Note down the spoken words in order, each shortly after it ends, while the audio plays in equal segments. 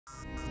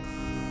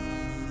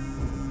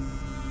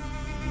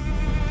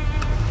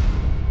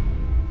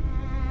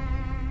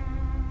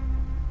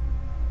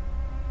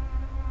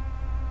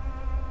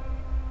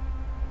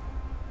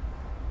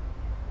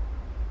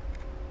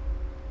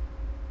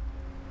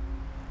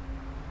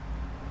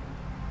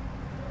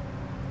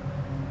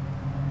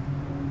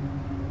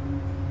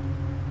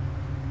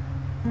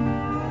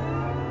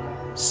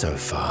So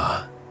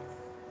far,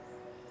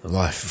 a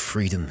life of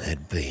freedom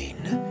had been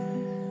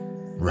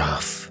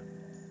rough,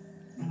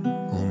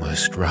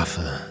 almost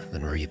rougher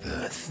than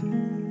rebirth.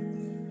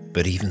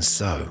 But even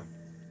so,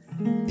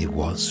 there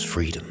was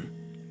freedom.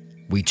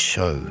 We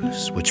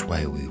chose which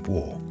way we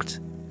walked.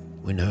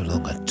 We no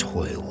longer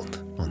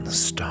toiled on the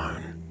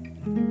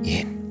stone.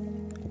 Yet,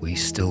 we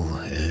still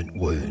hurt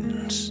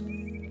wounds.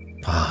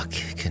 Park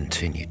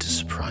continued to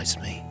surprise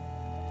me.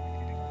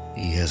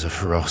 He has a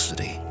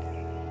ferocity,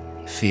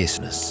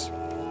 fierceness.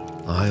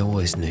 I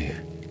always knew.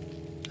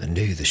 I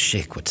knew the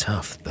Shek were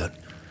tough, but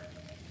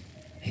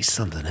he's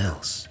something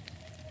else.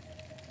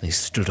 He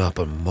stood up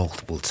on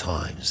multiple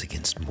times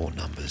against more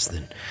numbers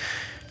than,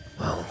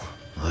 well,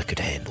 I could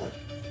handle.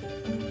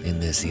 Then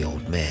there's the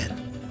old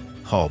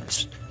man,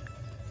 Hobbs.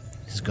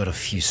 He's got a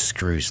few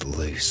screws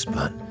loose,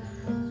 but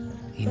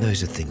he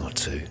knows a thing or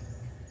two.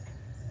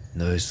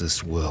 Knows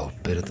this world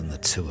better than the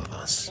two of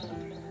us.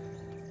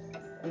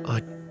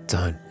 I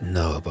don't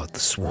know about the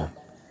swamp.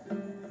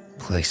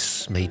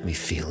 Place made me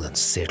feel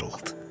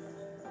unsettled,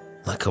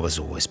 like I was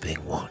always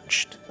being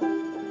watched.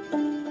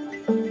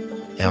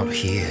 Out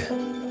here,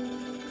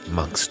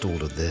 amongst all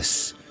of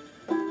this,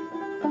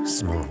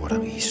 it's more of what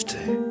I'm used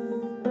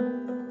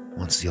to.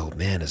 Once the old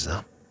man is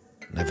up,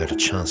 and I've had a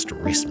chance to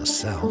rest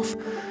myself,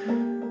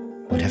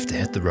 we'd have to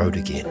hit the road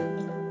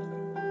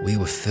again. We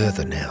were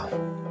further now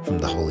from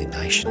the Holy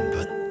Nation,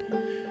 but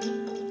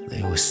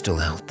they were still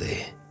out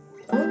there.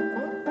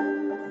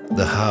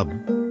 The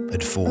hub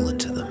had fallen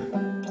to them,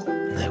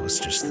 and that was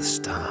just the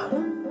start.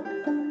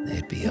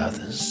 There'd be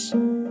others.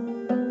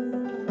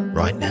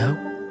 Right now,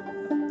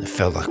 it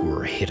felt like we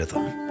were ahead of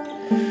them,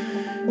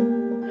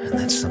 and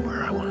that's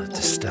somewhere I wanted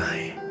to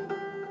stay.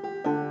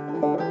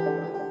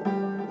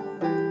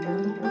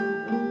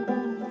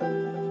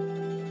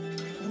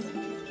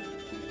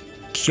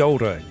 Kia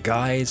ora,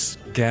 guys,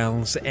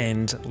 gals,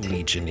 and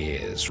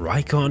legionnaires.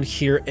 Rycon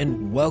here,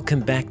 and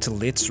welcome back to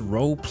Let's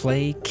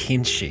Roleplay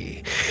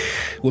Kenshi.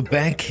 We're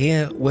back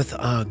here with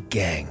our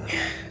gang,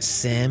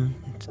 Sam,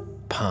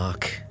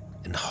 Park,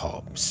 and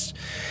Hobbs.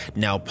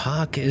 Now,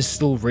 Park is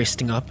still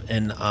resting up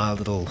in our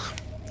little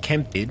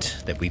camp bed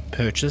that we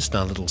purchased,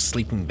 our little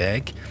sleeping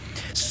bag,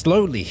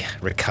 slowly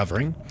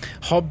recovering.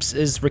 Hobbs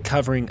is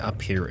recovering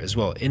up here as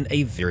well in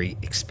a very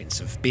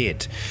expensive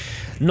bed.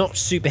 Not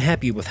super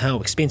happy with how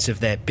expensive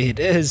that bed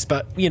is,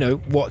 but you know,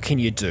 what can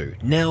you do?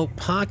 Now,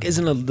 Park is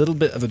in a little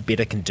bit of a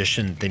better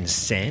condition than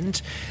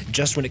Sand,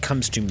 just when it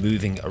comes to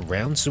moving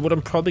around. So what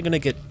I'm probably going to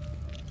get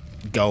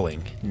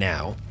going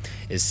now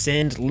is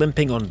Sand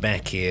limping on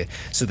back here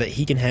so that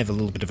he can have a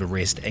little bit of a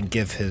rest and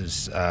give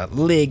his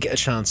leg a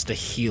chance to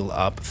heal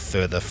up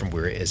further from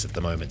where it is at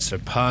the moment. So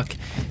Park,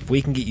 if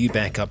we can get you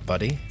back up,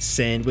 buddy.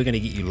 Sand, we're going to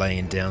get you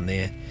laying down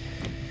there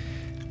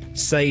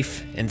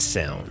safe and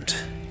sound.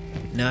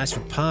 Now, as for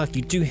Park,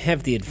 you do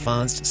have the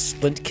advanced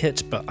splint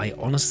kit, but I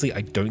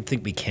don't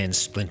think we can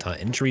splint our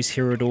injuries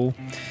here at all.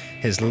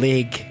 His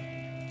leg,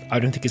 I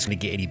don't think it's going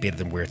to get any better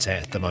than where it's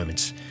at the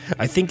moment.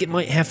 I think it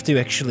might have to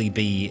actually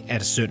be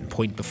at a certain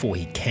point before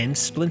he can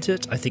splint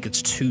it. I think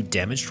it's too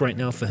damaged right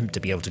now for him to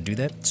be able to do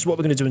that. So what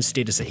we're going to do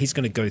instead is that he's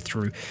going to go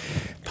through,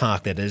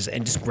 Park that is,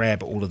 and just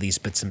grab all of these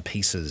bits and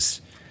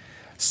pieces.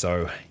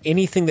 So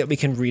anything that we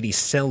can really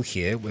sell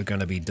here, we're going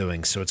to be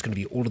doing. So it's going to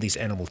be all of these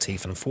animal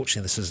teeth, and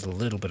unfortunately this is a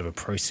little bit of a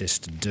process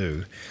to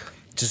do,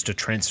 just to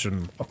transfer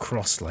them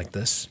across like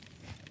this.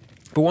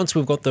 But once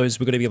we've got those,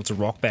 we're going to be able to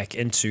rock back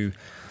into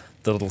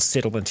the little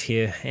settlement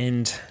here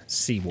and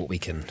see what we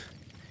can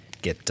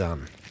get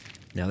done.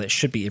 Now that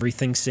should be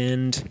everything,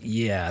 Sand.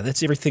 Yeah,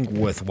 that's everything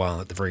worthwhile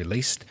at the very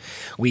least.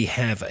 We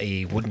have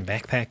a wooden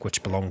backpack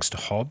which belongs to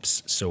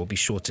Hobbs, so we'll be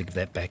sure to give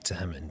that back to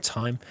him in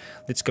time.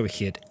 Let's go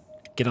ahead,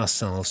 get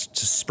ourselves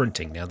to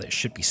sprinting. Now that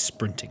should be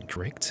sprinting,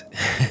 correct?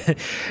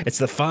 It's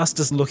the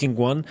fastest looking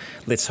one.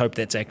 Let's hope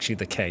that's actually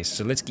the case.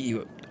 So let's get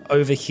you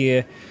over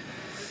here.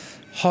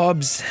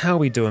 Hobbs, how are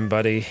we doing,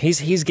 buddy?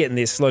 He's getting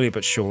there slowly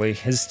but surely.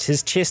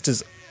 His chest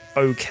is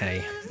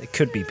okay. It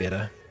could be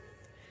better.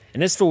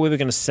 And as for where we're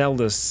going to sell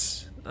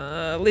this,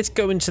 let's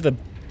go into the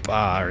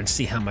bar and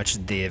see how much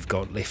they've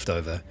got left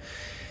over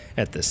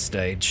at this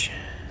stage.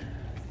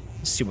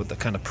 See what the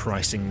kind of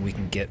pricing we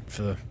can get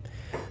for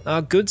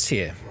our goods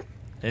here.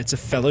 It's a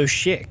fellow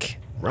Shek.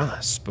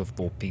 Rasp of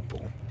all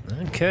people.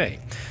 Okay.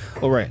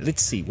 Alright,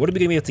 let's see. What are we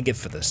going to be able to get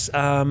for this?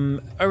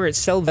 Alright,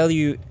 sell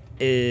value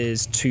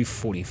is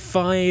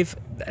 245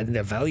 and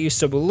the value,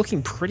 so we're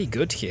looking pretty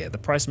good here. The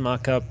price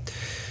markup,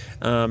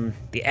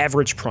 the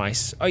average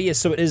price, oh yeah,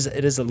 so it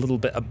is a little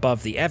bit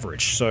above the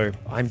average, so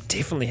I'm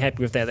definitely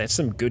happy with that. That's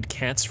some good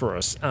cats for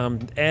us.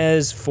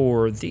 As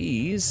for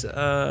these,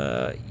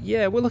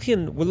 yeah, we're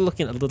looking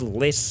a little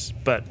less,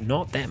 but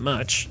not that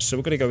much, so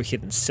we're gonna go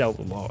ahead and sell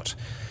a lot.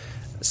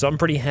 So I'm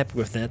pretty happy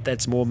with that.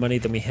 That's more money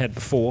than we had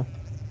before.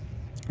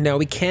 Now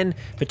we can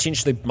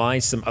potentially buy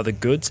some other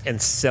goods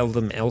and sell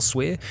them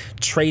elsewhere.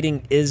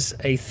 Trading is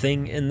a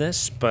thing in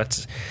this,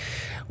 but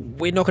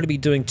we're not going to be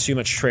doing too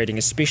much trading,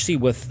 especially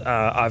with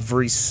our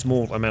very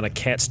small amount of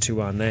cats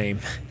to our name.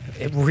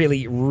 It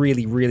really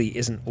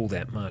isn't all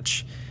that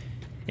much.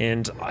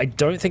 And I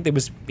don't think there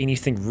was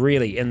anything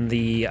really in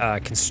the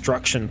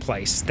construction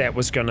place that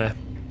was going to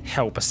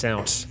help us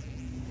out.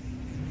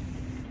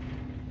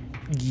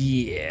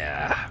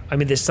 Yeah, I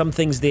mean, there's some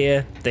things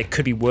there that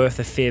could be worth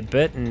a fair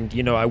bit, and,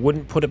 you know, I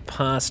wouldn't put it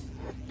past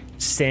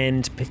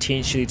Sand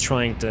potentially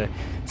trying to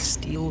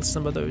steal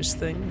some of those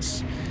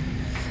things.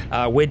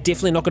 We're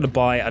definitely not going to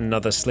buy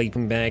another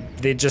sleeping bag.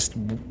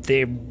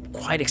 They're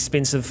quite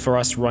expensive for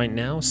us right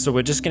now, so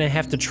we're just going to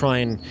have to try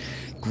and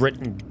grit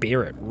and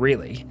bear it,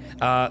 really.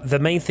 The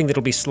main thing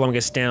that'll be slowing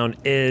us down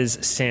is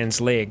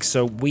Sand's leg,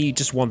 so we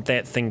just want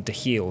that thing to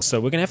heal. So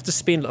we're going to have to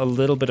spend a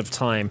little bit of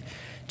time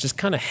just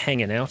kind of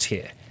hanging out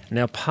here.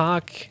 Now,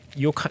 Park,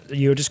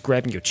 you're just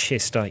grabbing your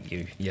chest, aren't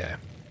you? Yeah.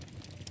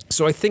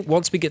 So I think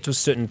once we get to a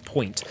certain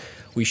point,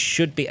 we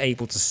should be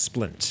able to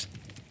splint.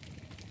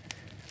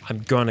 I'm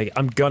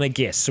gonna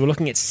guess. So we're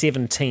looking at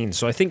 17.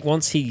 So I think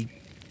once he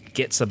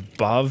gets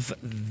above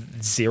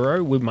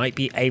 0, we might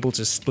be able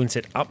to splint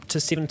it up to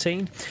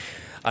 17.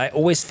 I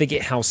always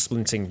forget how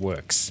splinting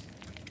works.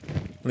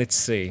 Let's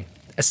see.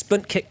 A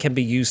splint kit can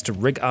be used to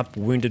rig up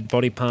wounded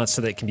body parts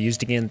so that it can be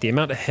used again. The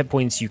amount of hit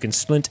points you can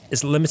splint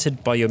is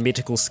limited by your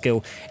medical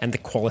skill and the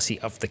quality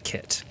of the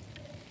kit.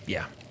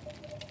 Yeah.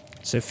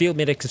 So field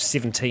medic of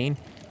 17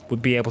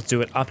 would be able to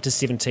do it up to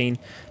 17,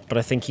 but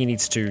I think he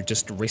needs to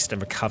just rest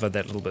and recover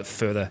that a little bit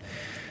further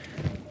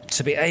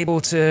to be able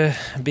to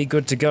be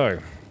good to go,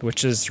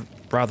 which is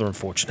rather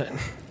unfortunate.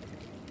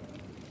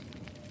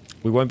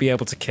 We won't be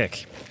able to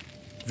kick.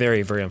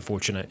 Very, very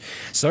unfortunate.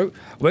 So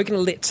we're going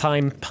to let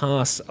time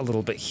pass a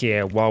little bit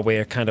here while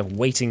we're kind of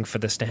waiting for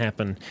this to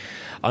happen.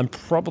 I'm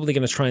probably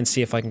going to try and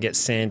see if I can get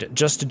Sand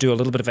just to do a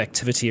little bit of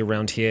activity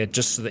around here,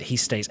 just so that he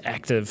stays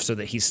active, so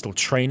that he's still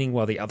training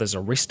while the others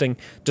are resting,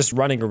 just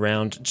running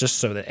around, just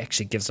so that it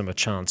actually gives him a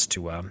chance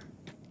to,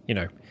 you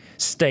know,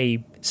 stay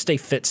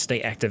fit,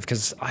 stay active,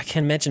 because I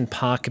can imagine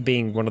Park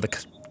being one of the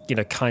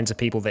kinds of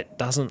people that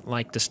doesn't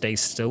like to stay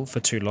still for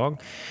too long.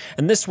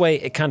 And this way,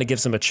 it kind of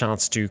gives them a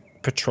chance to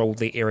patrol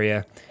the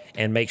area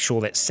and make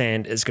sure that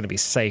Sand is going to be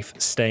safe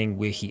staying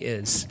where he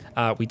is.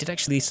 We did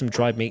actually leave some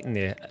dried meat in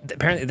there.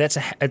 Apparently, that's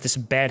this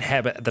bad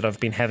habit that I've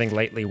been having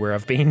lately, where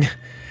I've been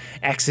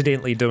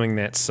accidentally doing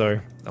that, so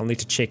I'll need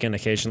to check in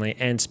occasionally.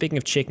 And speaking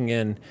of checking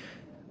in,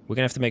 we're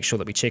going to have to make sure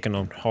that we check in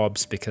on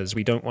Hobbs, because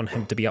we don't want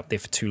him to be up there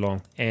for too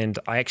long. And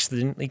I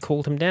accidentally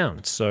called him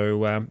down,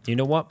 so you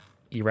know what?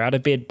 You're out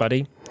of bed,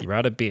 buddy. You're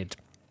out of bed.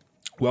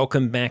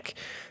 Welcome back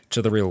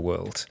to the real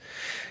world.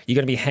 You're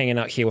going to be hanging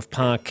out here with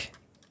Park,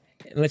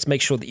 and let's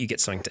make sure that you get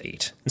something to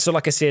eat. And so,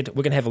 like I said,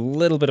 we're going to have a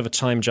little bit of a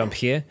time jump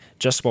here,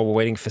 just while we're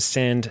waiting for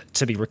Sand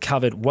to be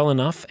recovered well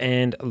enough,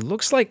 and it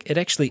looks like it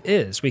actually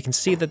is. We can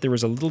see that there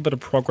is a little bit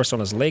of progress on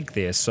his leg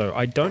there, so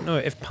I don't know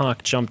if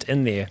Park jumped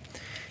in there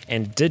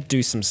and did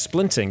do some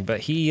splinting,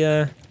 but he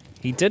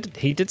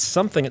did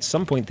something at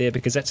some point there,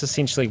 because that's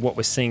essentially what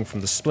we're seeing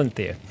from the splint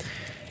there.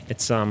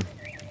 It's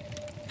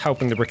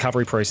helping the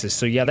recovery process.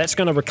 So yeah, that's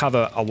going to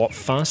recover a lot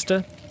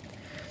faster.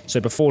 So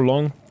before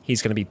long,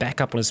 he's going to be back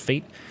up on his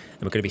feet,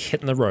 and we're going to be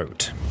hitting the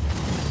road.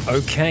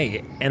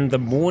 Okay, and the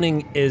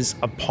morning is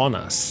upon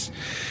us.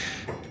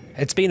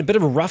 It's been a bit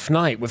of a rough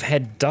night. We've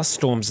had dust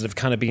storms that have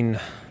kind of been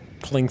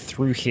pulling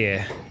through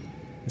here.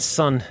 The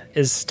sun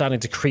is starting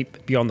to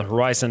creep beyond the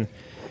horizon,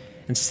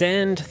 and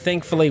Sand,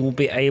 thankfully, will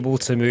be able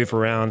to move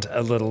around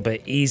a little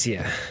bit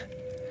easier.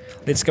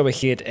 Let's go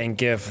ahead and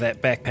give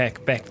that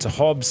backpack back to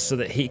Hobbs so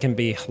that he can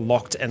be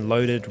locked and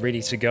loaded, ready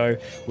to go.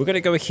 We're going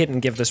to go ahead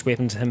and give this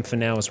weapon to him for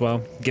now as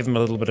well. Give him a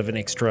little bit of an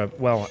extra,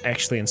 well,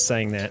 actually, in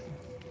saying that,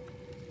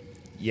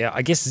 yeah,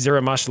 I guess 0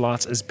 martial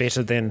arts is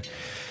better than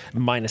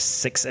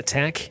 -6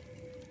 attack.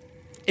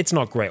 It's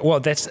not great. Well,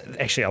 that's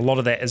actually, a lot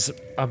of that is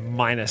a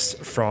minus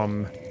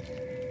from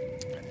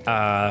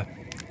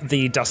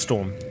the dust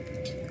storm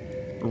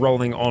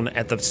rolling on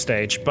at the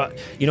stage. But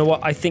you know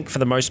what, I think for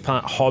the most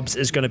part Hobbs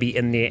is going to be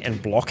in there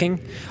and blocking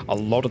a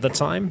lot of the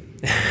time.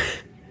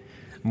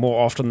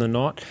 More often than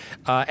not.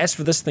 As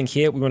for this thing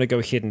here, we want to go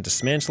ahead and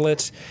dismantle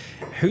it.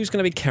 Who's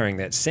going to be carrying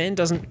that? Sand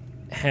doesn't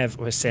have,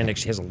 well, Sand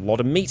actually has a lot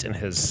of meat in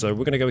his, so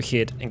we're going to go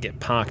ahead and get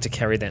Park to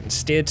carry that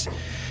instead.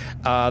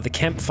 The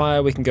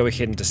campfire, we can go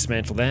ahead and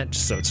dismantle that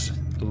just so it's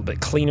a little bit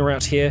cleaner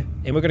out here,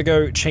 and we're going to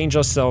go change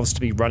ourselves to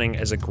be running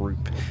as a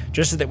group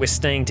just so that we're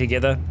staying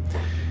together.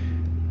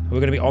 We're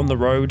going to be on the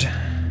road.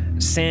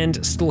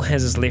 Sand still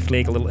has his left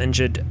leg a little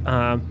injured.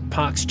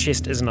 Park's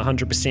chest isn't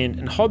 100%,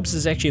 and Hobbs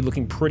is actually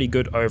looking pretty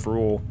good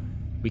overall.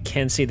 We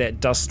can see that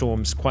dust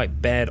storm's quite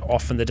bad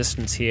off in the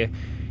distance here.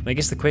 And I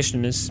guess the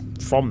question is,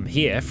 from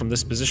here, from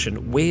this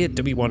position, where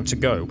do we want to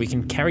go? We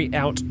can carry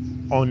out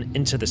on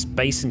into this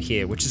basin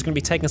here, which is going to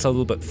be taking us a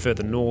little bit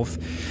further north,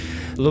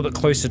 a little bit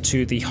closer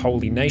to the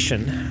Holy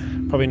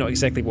Nation. Probably not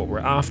exactly what we're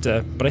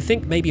after, but I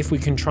think maybe if we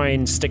can try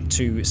and stick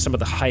to some of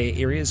the higher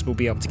areas, we'll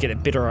be able to get a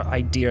better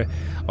idea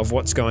of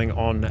what's going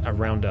on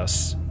around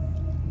us.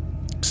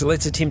 So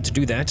let's attempt to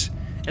do that,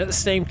 and at the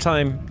same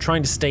time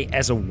trying to stay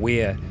as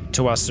aware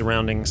to our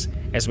surroundings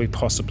as we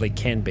possibly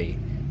can be.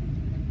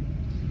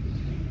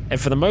 And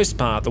for the most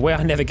part, the way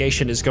our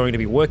navigation is going to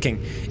be working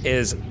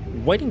is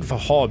waiting for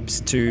Hobbs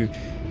to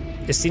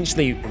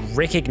essentially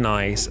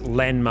recognize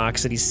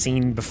landmarks that he's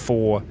seen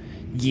before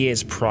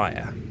years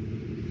prior.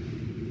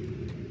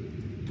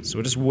 So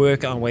we'll just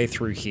work our way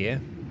through here.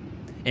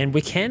 And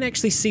we can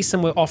actually see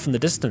somewhere off in the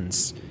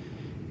distance,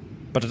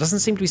 but it doesn't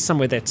seem to be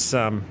somewhere that's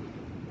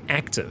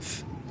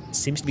active. It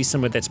seems to be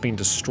somewhere that's been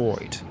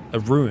destroyed, a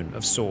ruin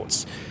of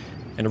sorts.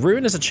 And a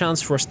ruin is a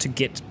chance for us to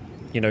get,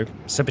 you know,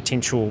 some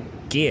potential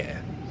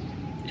gear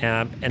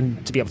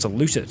and to be able to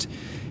loot it.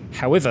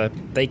 However,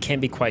 they can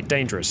be quite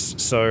dangerous,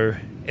 so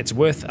it's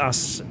worth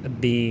us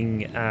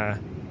being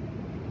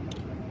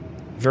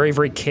very,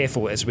 very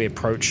careful as we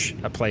approach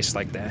a place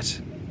like that.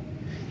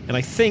 And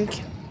I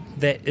think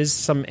there is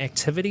some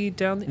activity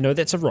down there. No,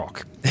 that's a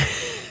rock.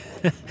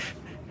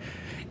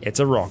 It's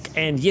a rock.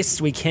 And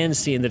yes, we can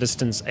see in the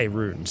distance a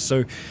rune.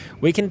 So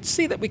we can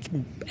see that we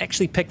can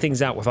actually pick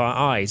things out with our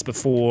eyes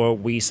before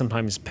we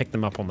sometimes pick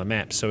them up on the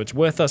map. So it's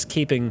worth us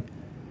keeping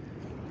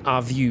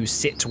our view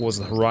set towards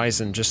the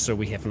horizon just so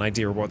we have an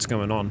idea of what's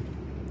going on.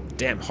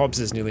 Damn, Hobbs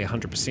is nearly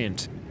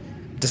 100%.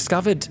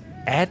 Discovered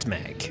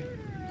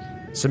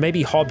AdMag. So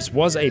maybe Hobbs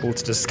was able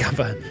to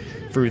discover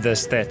through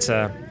this that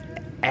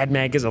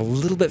AdMag is a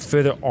little bit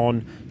further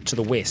on to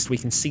the west. We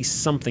can see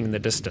something in the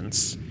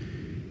distance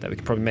that we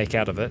can probably make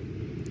out of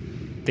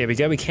it. There we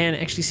go, we can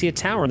actually see a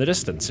tower in the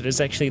distance. It is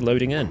actually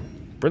loading in.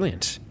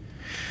 Brilliant.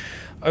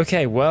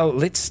 Okay, well,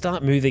 let's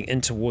start moving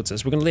in towards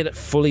us. We're going to let it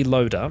fully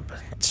load up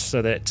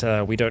so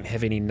that we don't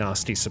have any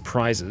nasty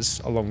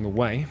surprises along the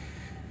way.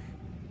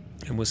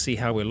 And we'll see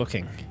how we're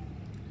looking.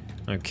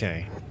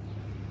 Okay.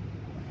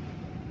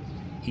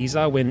 Ease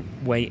our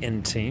way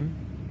in, team.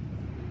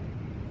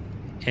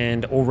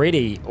 And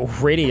already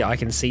I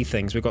can see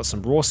things. We've got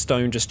some raw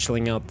stone just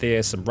chilling out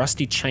there, some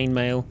rusty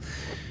chainmail,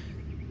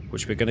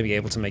 which we're going to be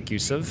able to make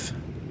use of.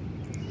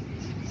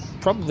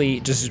 Probably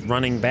just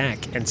running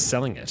back and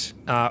selling it.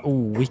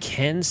 Ooh, we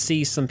can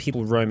see some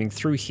people roaming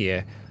through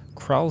here.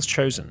 Kral's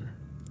Chosen.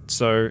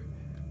 So,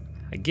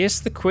 I guess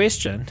the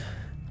question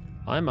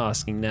I'm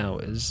asking now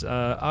is,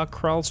 are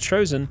Kral's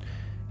Chosen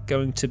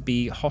going to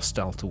be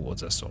hostile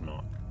towards us or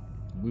not?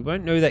 We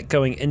won't know that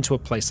going into a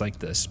place like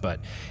this, but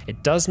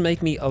it does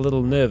make me a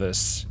little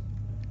nervous,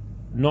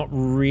 not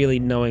really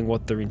knowing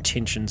what their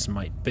intentions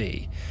might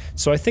be.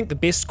 So I think the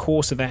best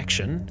course of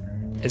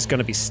action is going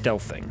to be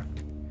stealthing.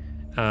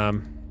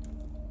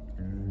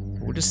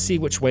 We'll just see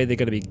which way they're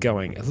going to be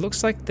going. It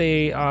looks like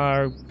they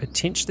are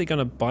potentially going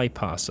to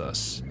bypass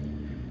us,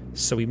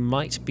 so we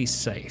might be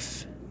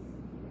safe.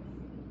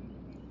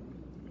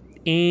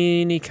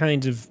 Any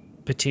kind of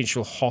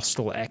potential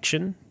hostile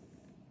action,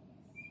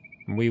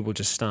 we will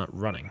just start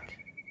running.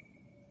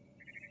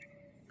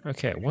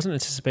 Okay, I wasn't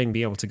anticipating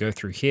being able to go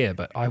through here,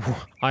 but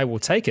I will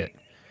take it.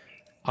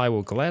 I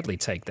will gladly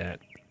take that.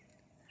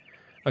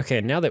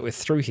 Okay, now that we're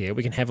through here,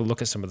 we can have a look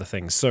at some of the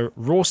things. So,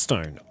 raw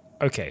stone.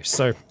 Okay,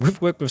 so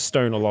we've worked with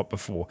stone a lot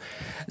before.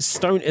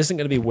 Stone isn't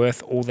going to be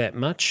worth all that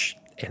much,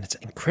 and it's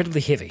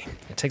incredibly heavy.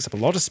 It takes up a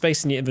lot of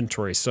space in your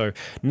inventory, so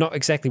not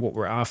exactly what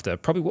we're after.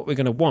 Probably what we're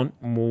going to want,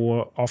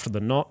 more often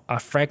than not, are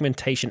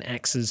fragmentation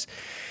axes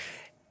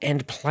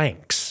and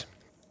planks.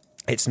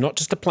 It's not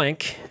just a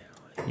plank.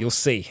 You'll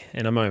see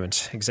in a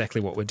moment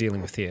exactly what we're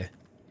dealing with here.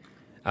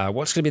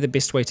 What's going to be the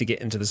best way to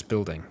get into this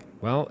building?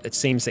 Well, it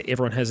seems that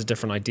everyone has a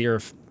different idea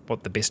of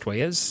what the best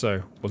way is,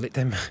 so we'll let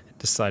them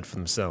decide for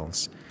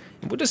themselves.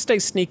 And we'll just stay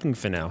sneaking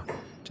for now,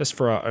 just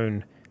for our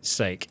own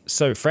sake.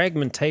 So,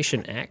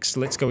 fragmentation axe,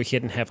 let's go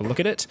ahead and have a look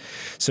at it.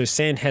 So,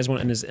 Sand has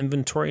one in his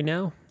inventory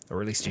now,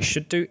 or at least he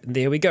should do.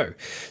 There we go.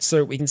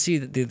 So we can see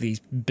that they're these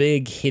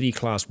big, heavy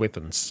class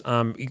weapons.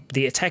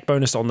 The attack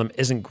bonus on them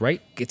isn't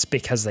great. It's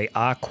because they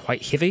are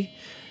quite heavy.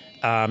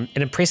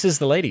 It impresses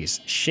the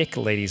ladies, chic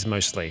ladies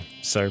mostly.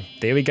 So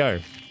there we go.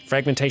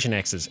 Fragmentation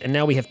axes. And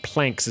now we have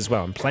planks as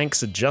well, and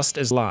planks are just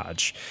as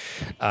large.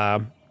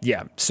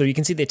 Yeah, so you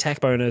can see the attack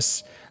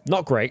bonus,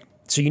 not great.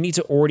 So you need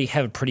to already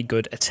have a pretty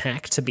good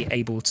attack to be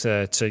able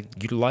to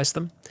utilize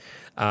them.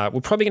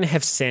 We're probably going to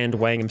have Sand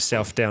weighing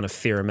himself down a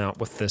fair amount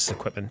with this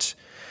equipment.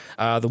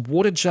 The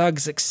water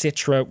jugs,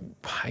 etc.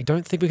 I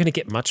don't think we're going to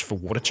get much for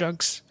water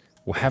jugs.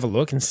 We'll have a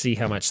look and see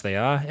how much they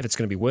are, if it's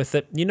going to be worth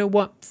it. You know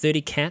what?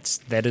 30 cats,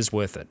 that is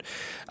worth it.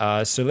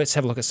 So let's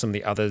have a look at some of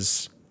the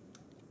others.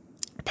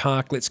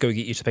 Park, let's go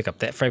get you to pick up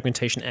that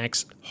fragmentation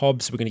axe.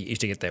 Hobbs, we're going to get you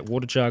to get that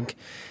water jug.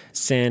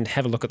 Sand,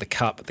 have a look at the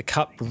cup. The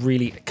cup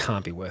really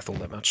can't be worth all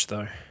that much,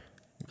 though.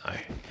 No.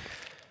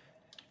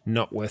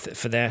 Not worth it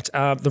for that.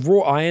 The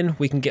raw iron,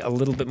 we can get a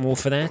little bit more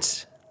for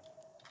that.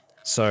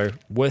 So,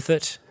 worth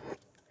it.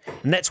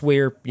 And that's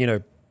where, you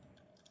know,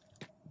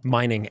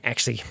 mining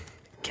actually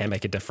can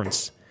make a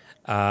difference.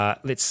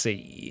 Let's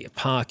see.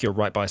 Park, you're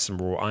right by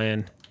some raw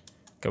iron.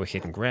 Go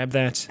ahead and grab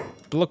that.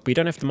 But look, we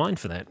don't have to mine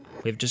for that.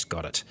 We've just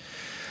got it.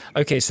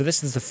 Okay, so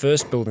this is the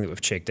first building that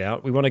we've checked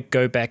out. We want to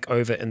go back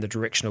over in the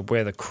direction of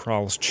where the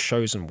Kral's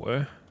Chosen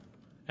were.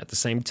 At the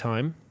same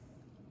time,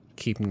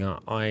 keeping our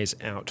eyes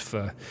out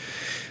for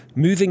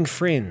moving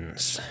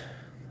friends,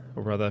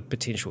 or rather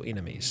potential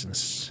enemies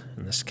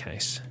in this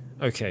case.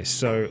 Okay,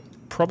 so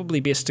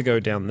probably best to go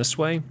down this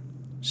way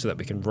so that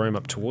we can roam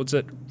up towards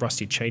it.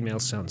 Rusty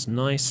chainmail sounds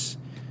nice.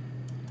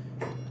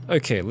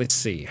 Okay, let's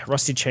see.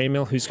 Rusty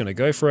chainmail, who's going to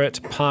go for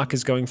it? Park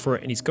is going for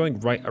it, and he's going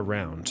right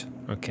around.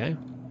 Okay,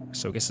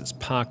 so I guess it's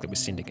Park that we're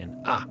sending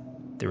in. Ah,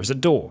 there is a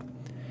door.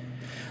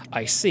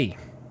 I see.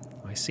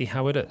 I see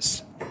how it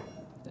is.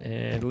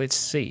 And let's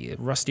see,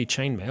 rusty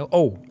chainmail.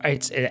 Oh,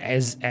 it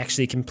is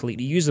actually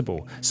completely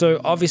usable.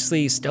 So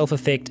obviously stealth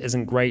effect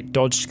isn't great,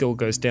 dodge skill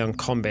goes down,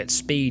 combat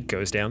speed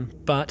goes down,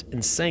 but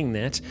in saying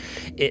that,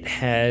 it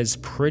has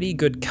pretty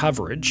good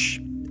coverage.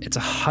 It's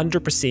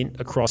 100%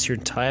 across your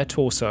entire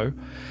torso,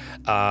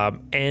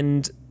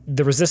 and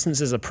the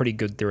resistances are pretty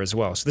good there as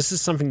well. So this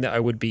is something that I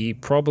would be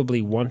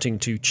probably wanting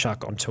to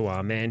chuck onto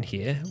our man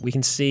here. We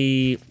can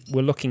see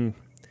we're looking,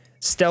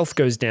 stealth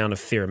goes down a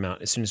fair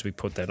amount as soon as we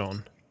put that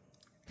on.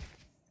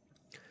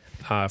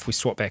 If we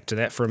swap back to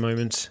that for a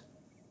moment,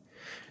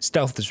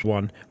 stealth is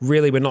 1.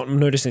 Really, we're not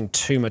noticing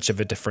too much of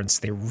a difference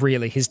there,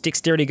 really. His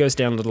dexterity goes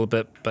down a little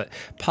bit, but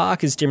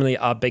Park is generally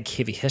our big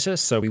heavy hitter,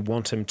 so we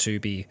want him to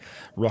be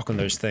rocking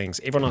those things.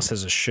 Everyone else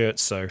has a shirt,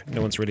 so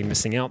no one's really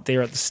missing out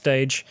there at this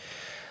stage.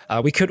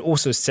 We could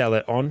also sell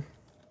it on.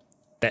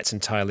 That's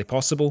entirely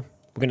possible.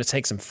 We're going to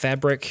take some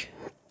fabric.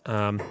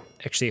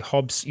 Actually,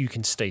 Hobbs, you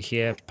can stay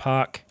here.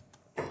 Park,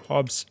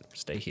 Hobbs,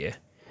 stay here.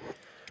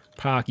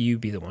 Park, you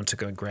be the one to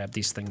go and grab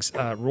these things.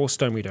 Raw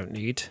stone we don't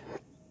need,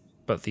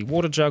 but the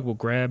water jug we'll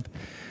grab.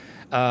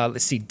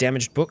 Let's see,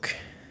 damaged book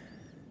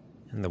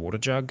and the water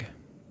jug.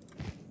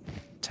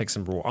 Take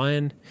some raw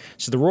iron.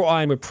 So the raw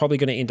iron we're probably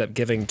going to end up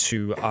giving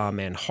to our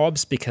man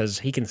Hobbs because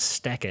he can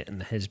stack it in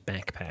his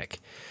backpack.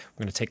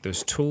 We're going to take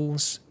those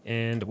tools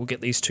and we'll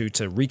get these two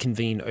to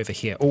reconvene over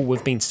here. Oh,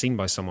 we've been seen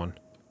by someone.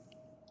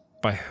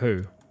 By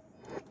who?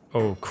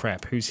 Oh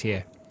crap, who's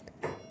here?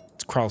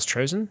 It's Kral's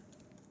Chosen?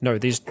 No,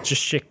 there's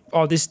just Shek.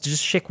 Oh, there's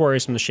just Shek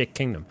warriors from the Shek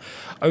Kingdom.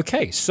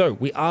 Okay, so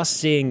we are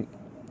seeing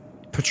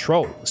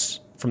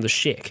patrols from the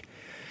Shek.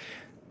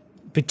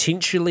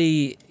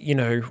 Potentially, you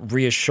know,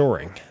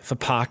 reassuring for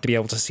Park to be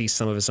able to see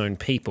some of his own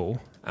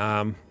people.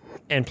 And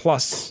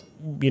plus,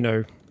 you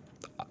know,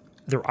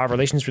 our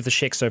relations with the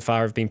Shek so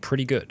far have been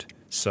pretty good.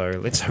 So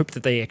let's hope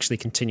that they actually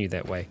continue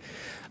that way.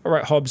 All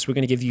right, Hobbs, we're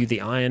going to give you the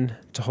iron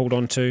to hold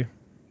on to.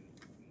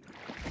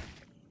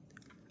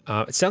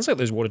 It sounds like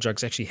those water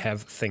jugs actually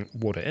have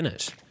water in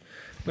it.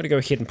 I'm going to go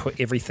ahead and put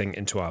everything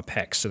into our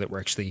packs so that we're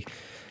actually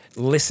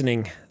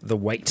lessening the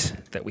weight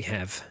that we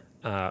have.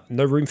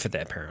 No room for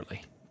that,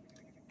 apparently.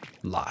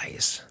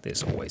 Lies.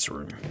 There's always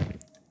room.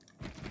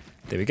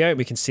 There we go.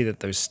 We can see that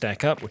those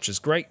stack up, which is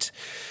great.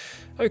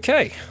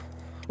 Okay.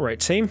 All right,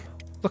 team.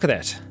 Look at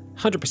that.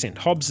 100%.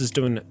 Hobbs is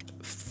doing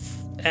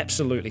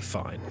absolutely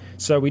fine.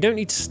 So we don't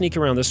need to sneak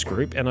around this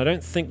group, and I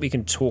don't think we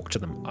can talk to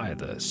them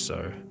either,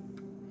 so...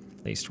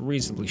 At least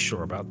reasonably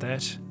sure about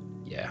that.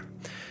 Yeah.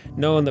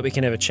 No one that we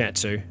can have a chat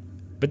to.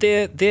 But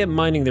they're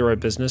minding their own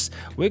business.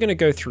 We're going to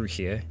go through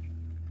here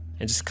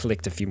and just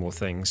collect a few more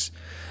things.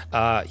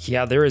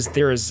 Yeah, there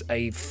is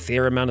a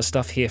fair amount of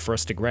stuff here for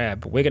us to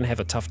grab. We're going to have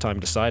a tough time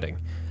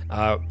deciding.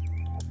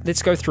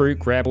 Let's go through,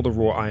 grab all the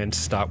raw iron to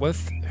start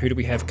with. Who do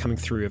we have coming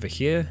through over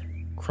here?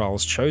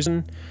 Kral's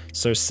Chosen.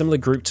 So similar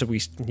group to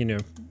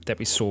that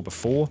we saw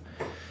before.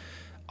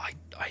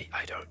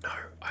 I don't know.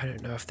 I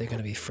don't know if they're going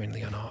to be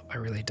friendly or not. I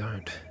really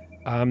don't.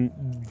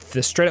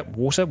 The straight up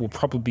water will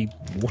probably be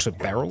water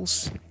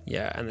barrels.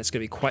 Yeah, and that's going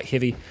to be quite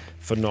heavy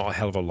for not a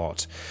hell of a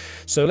lot.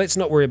 So let's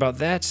not worry about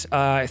that.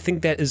 I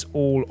think that is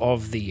all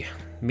of the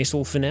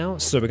metal for now.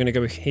 So we're going to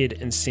go ahead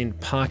and send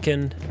Park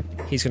in.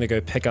 He's going to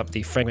go pick up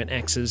the fragment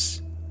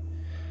axes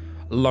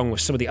along with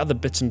some of the other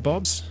bits and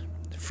bobs.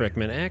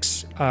 Fragment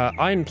axe.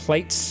 Iron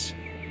plates.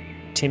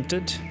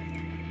 Tempted.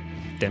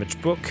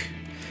 Damaged book.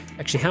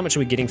 Actually, how much are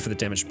we getting for the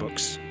damaged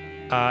books?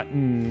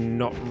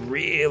 Not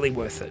really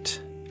worth it.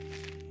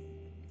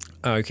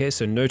 Okay,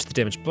 so no to the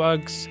damaged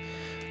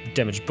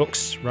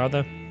books,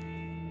 rather.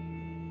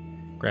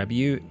 Grab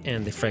you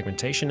and the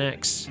fragmentation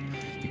axe.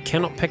 You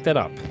cannot pick that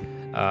up.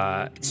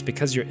 It's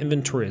because your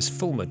inventory is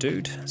full, my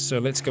dude. So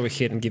let's go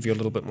ahead and give you a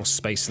little bit more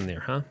space in there,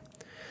 huh?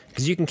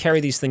 Because you can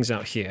carry these things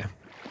out here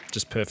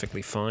just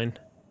perfectly fine.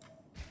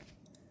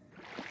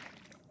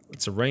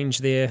 Let's arrange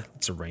there.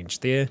 Let's arrange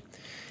there.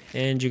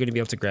 And you're going to be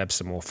able to grab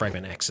some more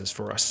fragment axes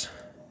for us.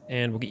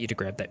 And we'll get you to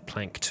grab that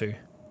plank too.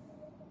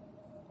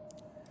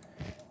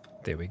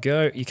 There we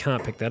go. You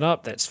can't pick that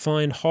up. That's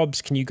fine.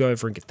 Hobbs, can you go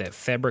over and get that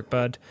fabric,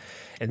 bud?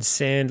 And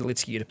Sand,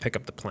 let's get you to pick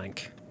up the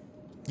plank.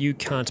 You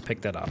can't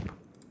pick that up.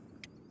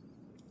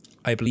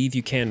 I believe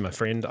you can, my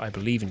friend. I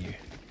believe in you.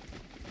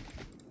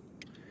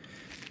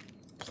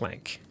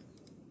 Plank.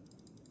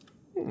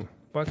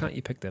 Why can't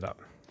you pick that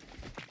up?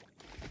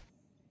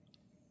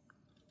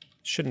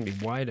 Shouldn't be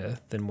wider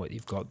than what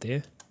you've got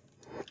there.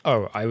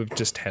 Oh, I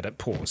just had it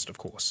paused, of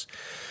course.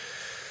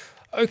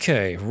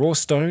 Okay, raw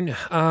stone.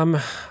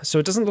 So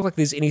it doesn't look like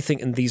there's anything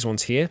in these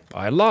ones here.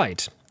 I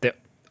lied.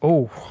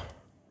 Oh,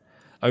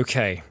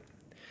 okay.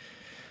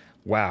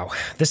 Wow,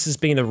 this has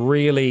been a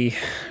really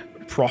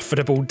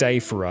profitable day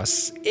for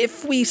us.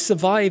 If we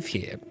survive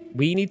here,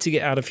 we need to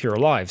get out of here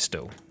alive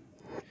still.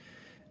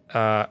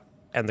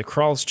 And the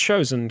Kral's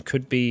Chosen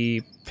could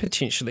be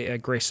potentially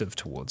aggressive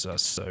towards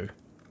us, so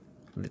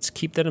let's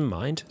keep that in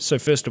mind. So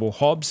first of all,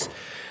 Hobbs,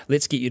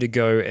 let's get you to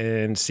go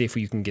and see if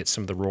you can get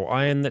some of the raw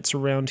iron that's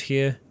around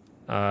here.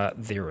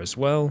 There as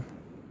well.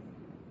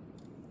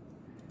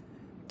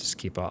 Just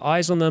keep our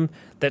eyes on them.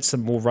 That's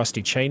some more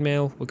rusty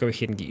chainmail. We'll go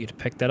ahead and get you to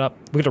pick that up.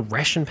 We've got a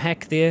ration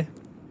pack there.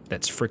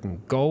 That's freaking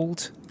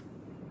gold.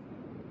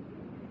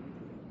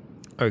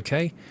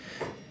 Okay.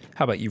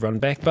 How about you run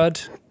back,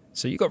 bud?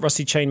 So you got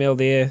rusty chainmail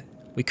there.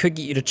 We could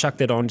get you to chuck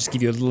that on, just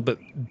give you a little bit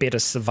better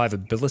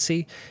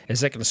survivability.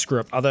 Is that going to screw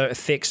up other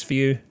effects for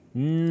you?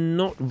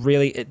 Not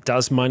really. It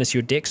does minus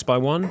your dex by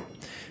 1.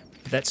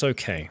 But that's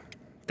okay.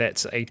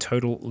 That's a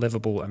total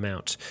livable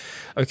amount.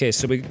 Okay,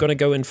 so we're going to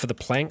go in for the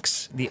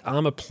planks. The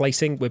armor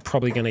plating, we're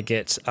probably going to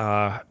get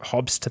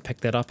Hobbs to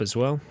pick that up as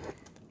well.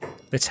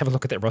 Let's have a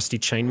look at that rusty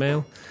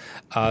chainmail.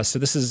 So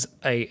this is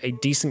a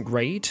decent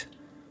grade.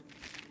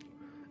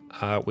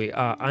 We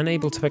are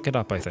unable to pick it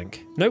up, I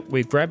think. Nope,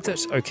 we've grabbed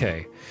it.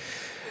 Okay.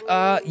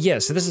 Yeah,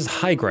 so this is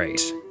high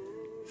grade.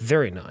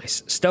 Very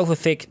nice. Stealth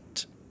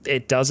effect,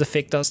 it does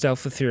affect our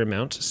stealth a fair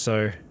amount,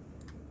 so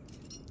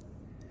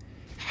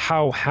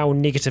how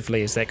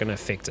negatively is that going to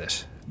affect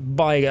it?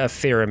 By a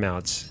fair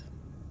amount.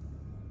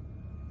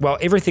 Well,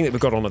 everything that we've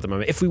got on at the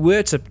moment. If we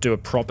were to do a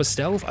proper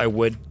stealth, I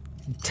would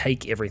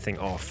take everything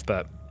off,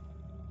 but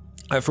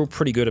I feel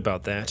pretty good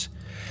about that.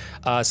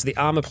 So the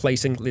armor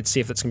plating, let's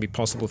see if that's going to be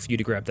possible for you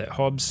to grab that,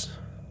 Hobbs.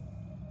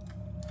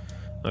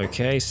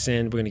 Okay,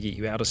 Sand, we're going to get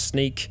you out of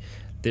sneak.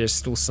 There's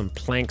still some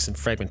planks and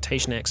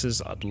fragmentation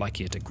axes I'd like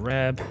you to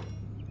grab.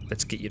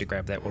 Let's get you to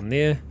grab that one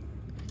there.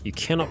 You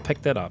cannot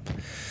pick that up.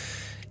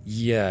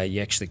 Yeah,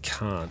 you actually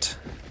can't.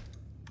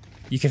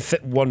 You can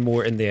fit one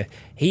more in there.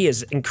 He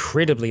is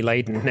incredibly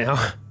laden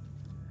now.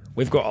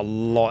 We've got a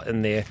lot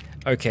in there.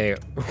 Okay,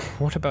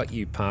 what about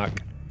you,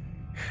 Park?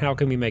 How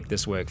can we make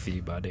this work for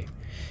you, buddy?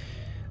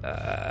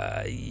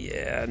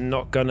 Yeah,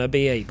 not gonna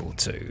be able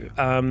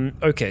to.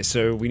 Okay,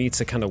 so we need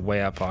to kind of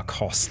weigh up our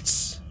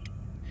costs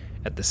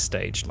at this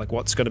stage. Like,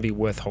 what's gonna be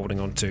worth holding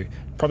on to?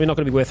 Probably not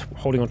gonna be worth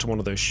holding on to one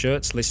of those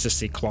shirts. Let's just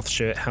see cloth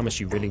shirt, how much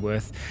you're really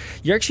worth.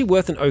 You're actually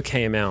worth an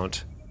okay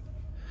amount.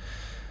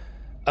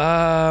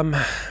 Iron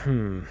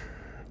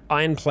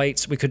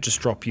plates, we could just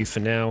drop you for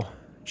now.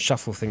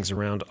 Shuffle things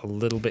around a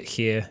little bit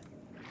here.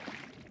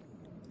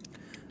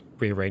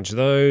 Rearrange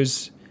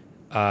those.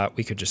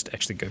 We could just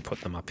actually go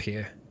put them up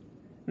here.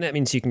 And that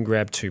means you can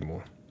grab 2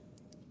 more.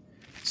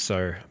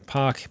 So,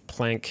 Park,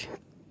 plank.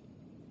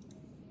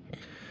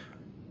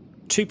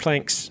 2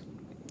 planks,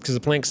 because the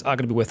planks are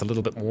going to be worth a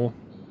little bit more.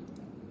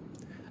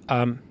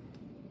 I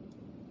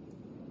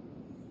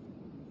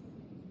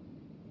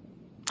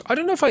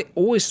don't know if I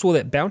always saw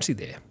that bounty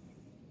there,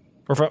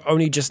 or if I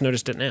only just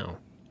noticed it now.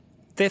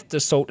 Theft,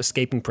 assault,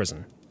 escaping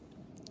prison.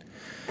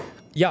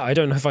 Yeah, I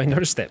don't know if I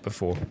noticed that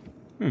before.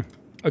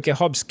 Okay,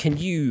 Hobbs, can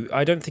you...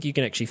 I don't think you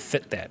can actually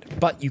fit that,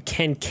 but you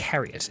can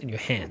carry it in your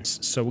hands.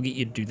 So we'll get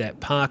you to do that.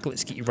 Park,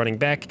 let's get you running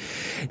back.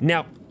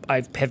 Now,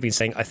 I have been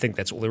saying I think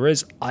that's all there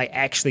is. I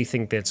actually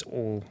think that's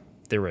all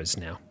there is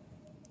now.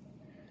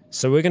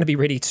 So we're going to be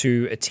ready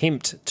to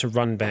attempt to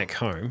run back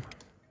home.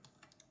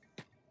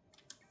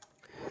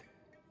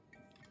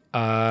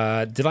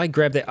 Did I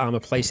grab that armor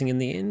placing in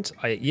the end?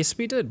 Yes,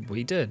 we did.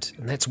 We did.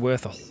 And that's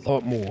worth a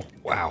lot more.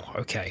 Wow,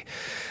 okay.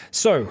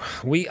 So,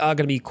 we are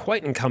going to be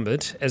quite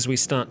encumbered as we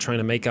start trying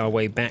to make our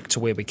way back to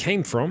where we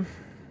came from,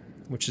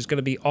 which is going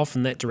to be off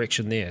in that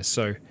direction there.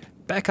 So,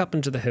 back up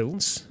into the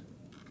hills,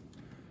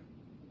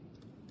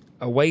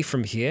 away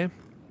from here,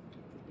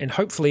 and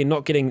hopefully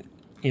not getting,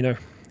 you know,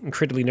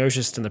 incredibly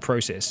noticed in the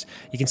process.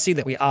 You can see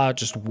that we are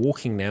just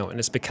walking now, and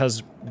it's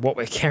because what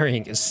we're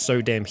carrying is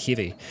so damn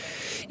heavy.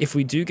 If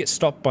we do get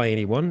stopped by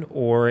anyone,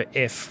 or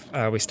if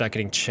we start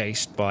getting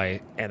chased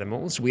by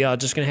animals, we are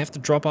just going to have to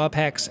drop our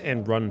packs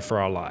and run for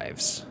our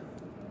lives.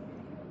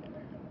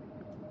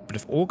 But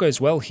if all goes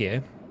well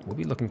here, we'll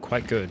be looking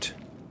quite good.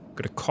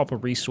 Got a copper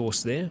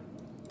resource there.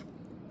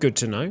 Good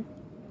to know.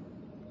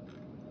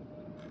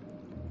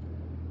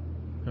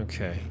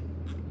 Okay.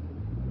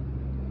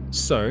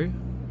 So,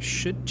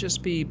 should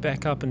just be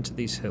back up into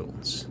these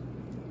hills.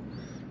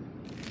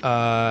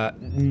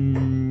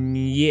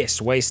 Yes,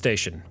 way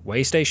station.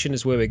 Way station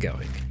is where we're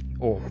going.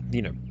 Or,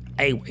 you know,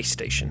 a way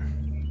station.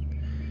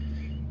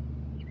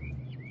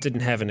 Didn't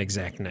have an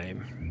exact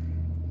name.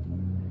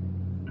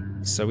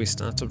 So we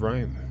start to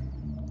roam.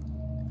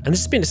 And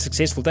this has been a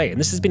successful day, and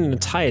this has been an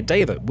entire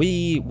day of it.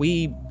 We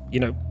you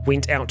know,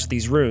 went out to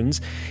these ruins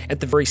at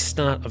the very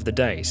start of the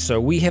day. So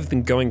we have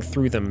been going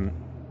through them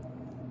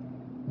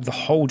the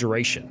whole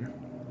duration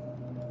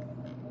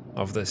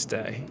of this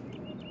day.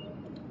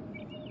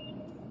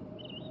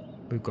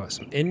 We've got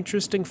some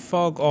interesting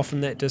fog off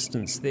in that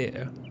distance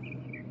there.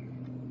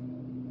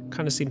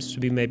 Kind of seems to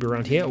be maybe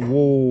around here.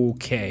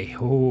 Okay,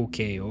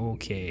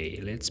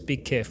 let's be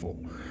careful.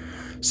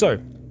 So,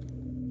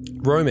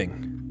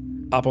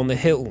 roaming up on the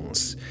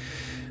hills,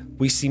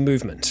 we see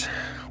movement.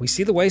 We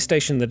see the way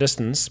station in the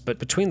distance, but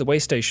between the way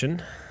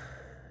station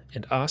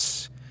And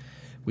us,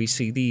 we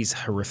see these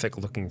horrific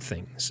looking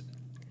things.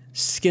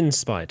 Skin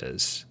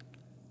spiders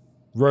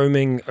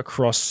roaming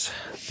across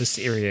this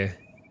area,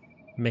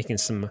 making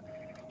some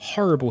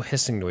horrible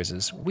hissing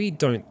noises. We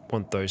don't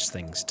want those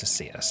things to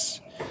see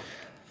us.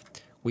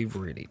 We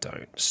really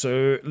don't.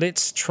 So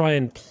let's try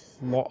and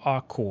plot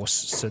our course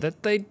so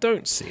that they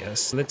don't see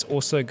us. Let's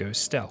also go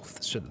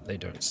stealth so that they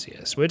don't see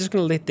us. We're just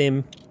going to let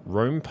them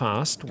roam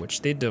past,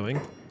 which they're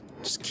doing.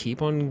 Just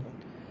keep on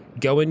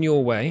going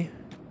your way.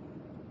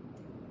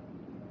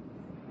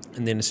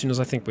 And then as soon as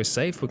I think we're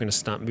safe, we're going to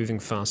start moving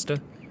faster.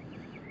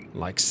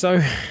 Like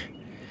so.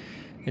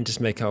 And just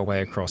make our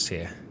way across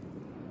here.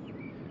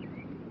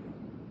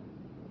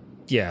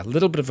 Yeah, a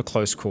little bit of a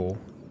close call.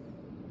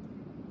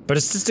 But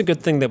it's just a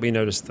good thing that we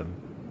noticed them.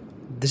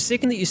 The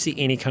second that you see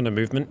any kind of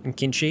movement in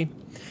Kenshi,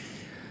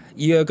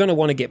 you're going to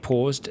want to get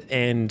paused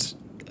and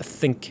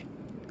think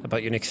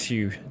about your next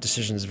few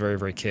decisions very,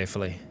 very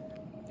carefully.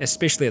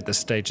 Especially at this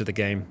stage of the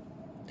game.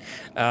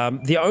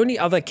 The only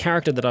other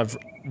character that I've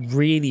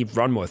really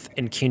run with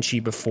in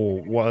Kenshi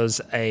before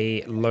was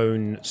a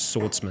lone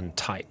swordsman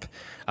type.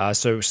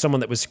 So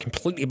someone that was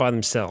completely by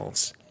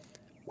themselves.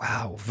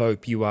 Wow,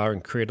 Vope, you are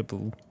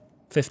incredible.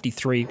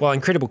 53, well,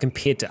 incredible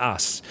compared to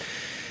us.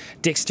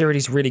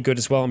 Dexterity's really good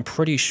as well. I'm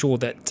pretty sure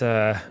that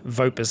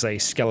Vope is a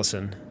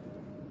skeleton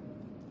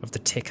of the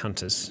tech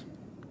hunters.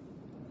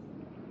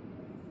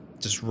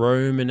 Just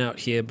roaming out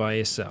here by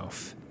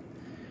yourself.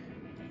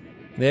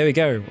 There we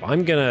go.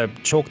 I'm gonna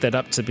chalk that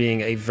up to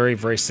being a very,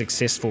 very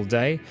successful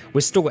day.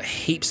 We've still got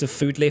heaps of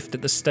food left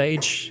at this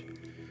stage.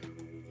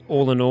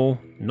 All in all,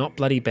 not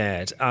bloody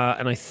bad.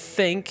 And I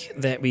think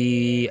that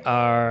we've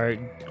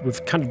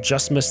kind of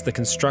just missed the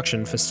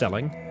construction for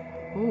selling.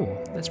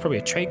 Oh, that's probably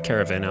a trade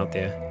caravan out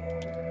there.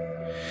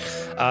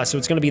 So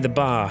it's going to be the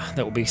bar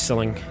that we'll be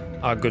selling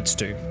our goods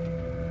to.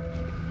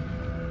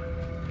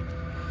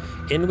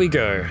 In we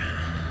go.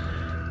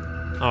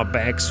 Our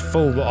bags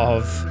full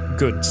of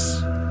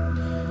goods.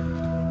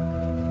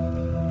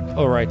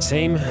 Alright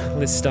team,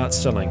 let's start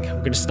selling. We're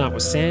going to start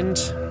with sand.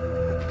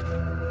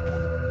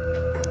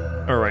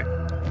 Alright.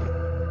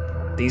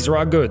 These are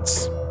our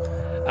goods.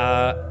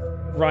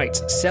 Right,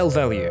 sell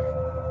value.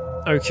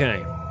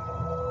 Okay.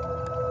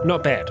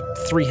 Not bad.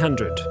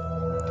 300.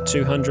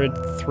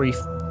 200, 3...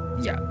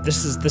 Yeah,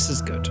 this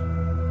is good.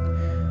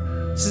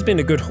 This has been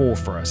a good haul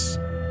for us.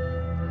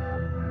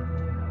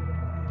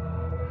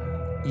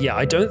 Yeah,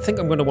 I don't think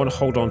I'm going to want to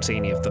hold on to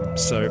any of them,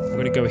 so we're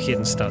going to go ahead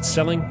and start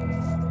selling.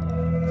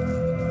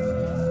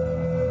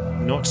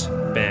 Not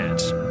bad.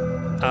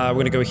 We're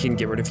going to go ahead and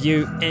get rid of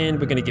you, and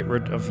we're going to get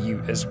rid of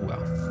you as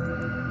well.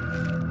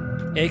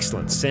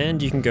 Excellent.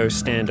 Sand, you can go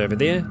stand over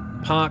there,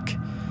 park,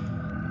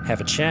 have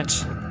a chat.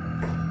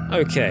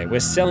 Okay, we're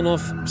selling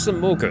off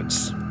some more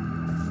goods.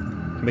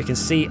 And we can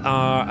see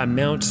our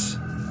amount,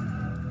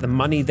 the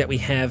money that we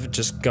have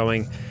just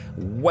going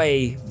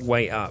way,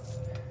 way up.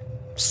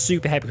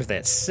 Super happy with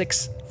that.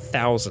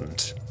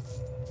 6,000.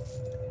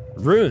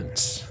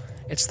 Runes.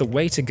 It's the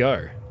way to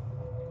go.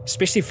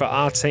 Especially for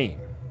our team.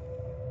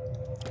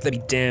 They'd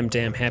be damn,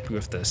 damn happy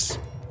with this.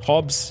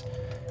 Hobbs,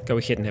 go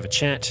ahead and have a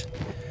chat.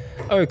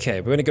 Okay,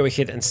 we're going to go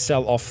ahead and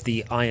sell off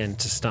the iron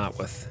to start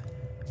with.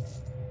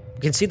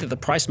 You can see that the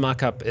price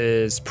markup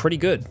is pretty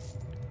good.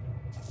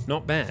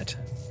 Not bad.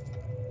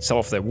 Sell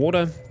off their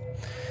water.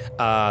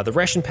 The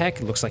ration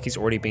pack, looks like he's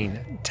already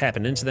been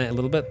tapping into that a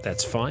little bit.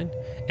 That's fine.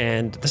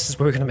 And this is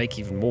where we're going to make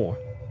even more.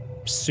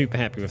 Super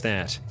happy with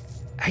that.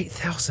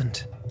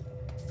 8,000.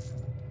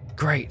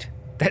 Great.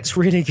 That's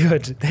really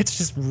good. That's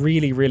just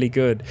really, really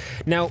good.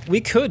 Now, we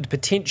could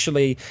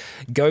potentially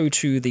go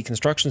to the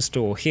construction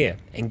store here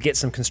and get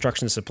some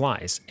construction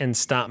supplies and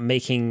start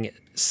making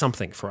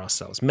something for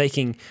ourselves.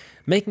 Making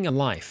a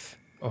life.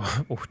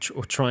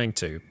 Or trying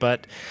to,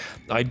 but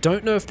I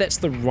don't know if that's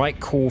the right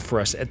call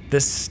for us at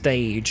this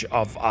stage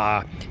of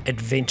our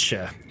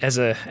adventure as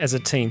a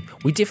team.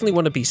 We definitely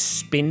want to be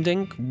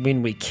spending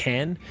when we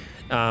can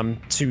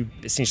to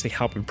essentially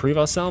help improve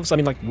ourselves. I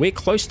mean, like, we're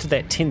close to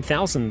that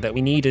 10,000 that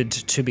we needed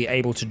to be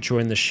able to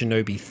join the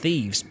Shinobi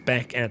Thieves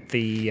back at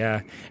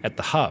the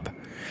hub.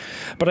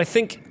 But I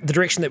think the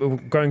direction that we're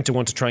going to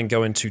want to try and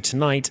go into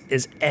tonight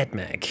is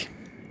AdMag.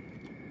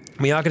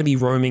 We are going to be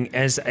roaming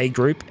as a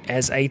group,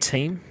 as a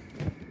team,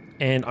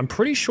 and I'm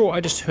pretty sure I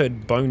just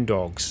heard bone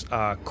dogs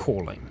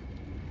calling.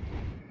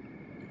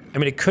 I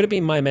mean, it could have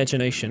been my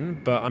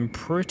imagination, but I'm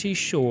pretty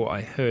sure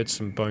I heard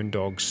some bone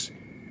dogs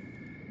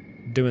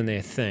doing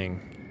their thing.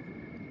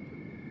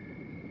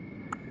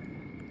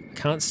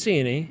 Can't see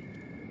any.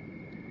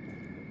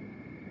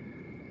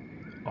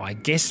 Oh, I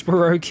guess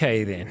we're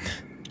okay then.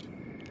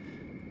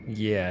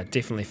 Yeah,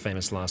 definitely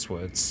famous last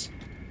words.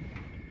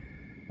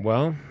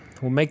 Well,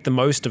 we'll make the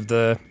most of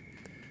the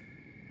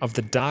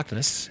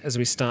darkness as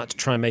we start to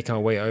try and make our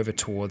way over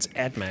towards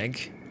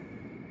AdMag.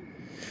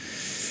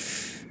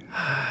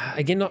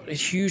 Again, not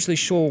hugely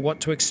sure what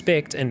to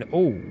expect, and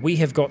oh, we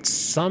have got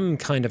some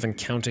kind of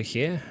encounter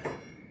here.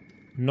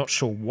 Not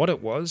sure what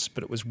it was,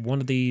 but it was one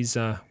of these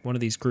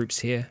groups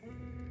here.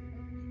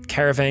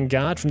 Caravan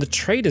Guard from the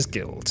Traders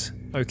Guild.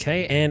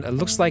 Okay, and it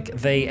looks like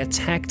they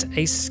attacked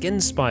a skin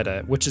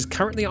spider, which is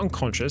currently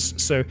unconscious.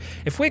 So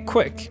if we're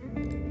quick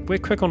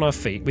on our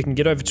feet, we can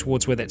get over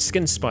towards where that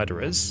skin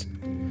spider is.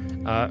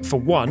 For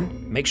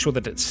one, make sure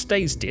that it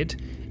stays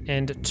dead,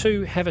 and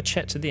two, have a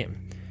chat to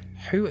them.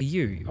 Who are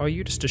you? Are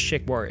you just a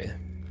Shek warrior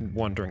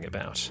wandering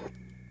about?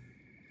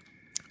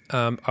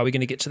 Are we going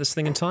to get to this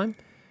thing in time?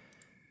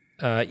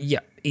 Yeah,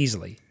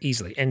 easily.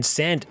 And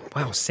sand,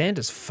 wow, sand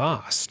is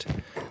fast.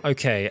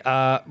 Okay,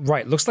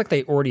 right, looks like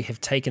they already have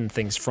taken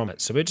things from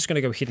it, so we're just going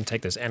to go ahead and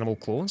take those animal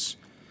claws.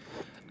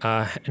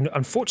 And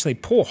unfortunately,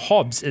 poor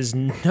Hobbs is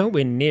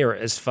nowhere near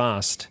as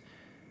fast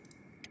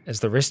as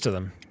the rest of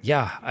them.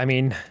 Yeah, I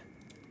mean,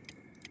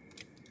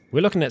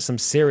 we're looking at some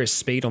serious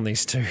speed on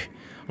these two.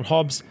 On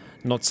Hobbs,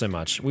 not so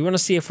much. We want to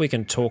see if we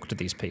can talk to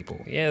these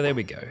people. Yeah, there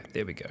we go.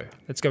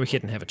 Let's go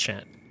ahead and have a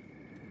chat.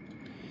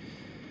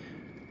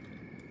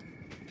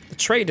 The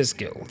Traders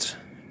Guild.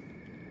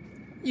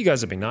 You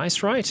guys would be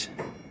nice, right?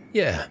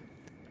 Yeah.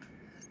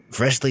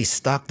 Freshly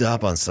stocked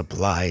up on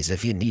supplies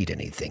if you need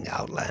anything,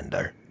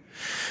 Outlander.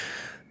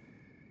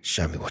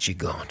 Show me what you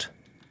got.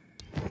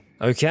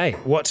 Okay,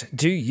 what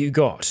do you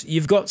got?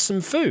 You've got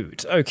some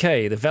food.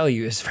 Okay, the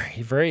value is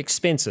very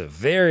expensive.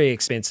 Very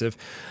expensive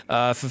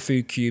for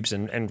food cubes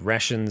and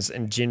rations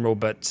in general,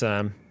 but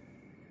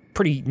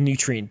pretty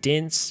nutrient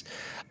dense.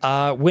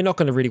 We're not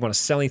going to really want to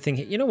sell anything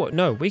here. You know what?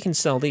 No, we can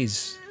sell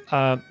these.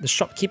 The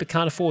shopkeeper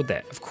can't afford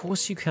that. Of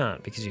course you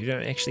can't, because you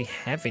don't actually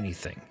have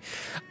anything.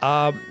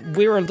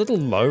 We're a little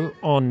low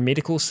on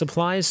medical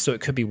supplies, so it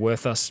could be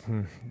worth us.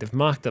 They've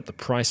marked up the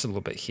price a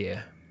little bit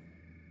here.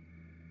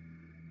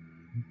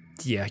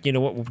 Yeah, you know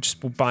what?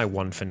 We'll buy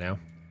one for now.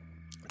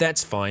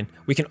 That's fine.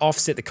 We can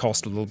offset the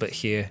cost a little bit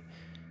here.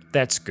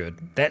 That's good.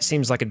 That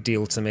seems like a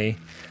deal to me.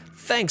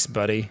 Thanks,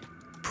 buddy.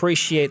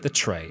 Appreciate the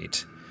trade.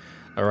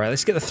 All right,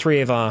 let's get the three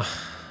of our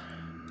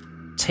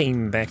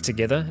team back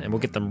together, and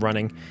we'll get them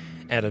running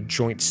at a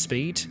joint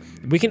speed.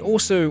 We can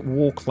also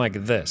walk like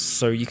this,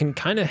 so you can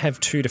kind of have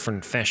two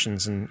different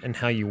fashions in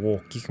how you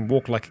walk. You can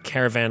walk like a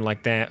caravan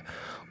like that,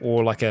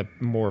 or like a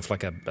more of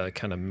like a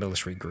kind of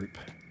military group.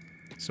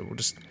 So we'll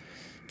just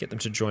get them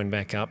to join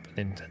back up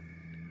and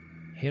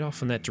head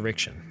off in that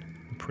direction.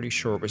 I'm pretty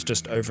sure it was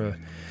just over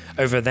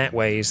that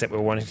ways that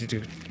we're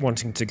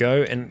wanting to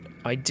go, and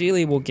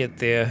ideally we'll get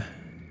there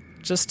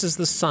just as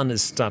the sun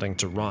is starting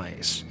to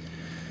rise.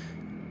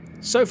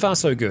 So far,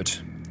 so good.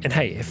 And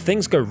hey, if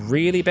things go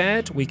really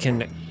bad, we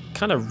can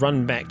kind of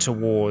run back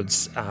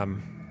towards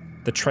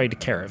the trade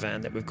caravan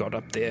that we've got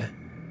up there,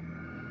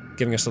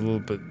 giving us a little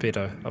bit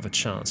better of a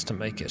chance to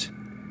make it.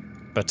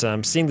 But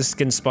seeing the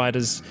skin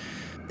spiders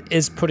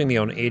is putting me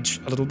on edge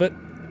a little bit.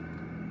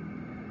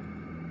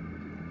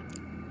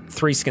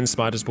 3 skin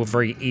spiders will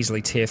very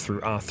easily tear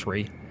through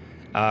R3.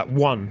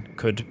 1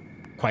 could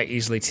quite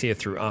easily tear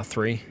through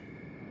R3.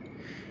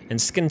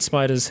 And skin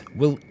spiders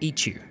will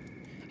eat you.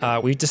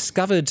 We've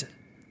discovered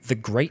the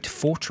Great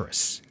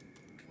Fortress.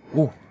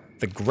 Ooh,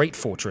 the Great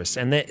Fortress,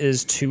 and that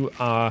is to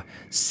our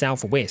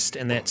southwest,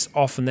 and that's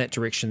off in that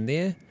direction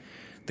there,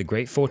 the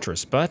Great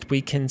Fortress. But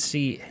we can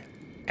see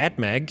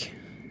Admag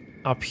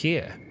up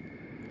here,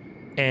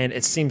 and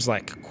it seems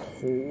like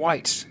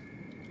quite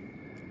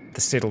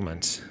the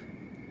settlement.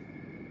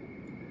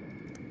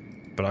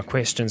 But our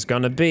question's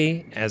gonna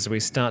be, as we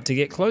start to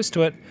get close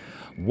to it,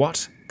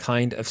 what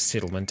kind of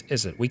settlement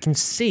is it? We can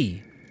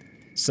see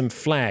some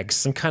flags,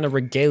 some kind of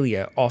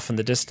regalia off in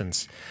the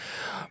distance.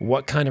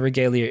 What kind of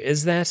regalia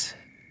is that?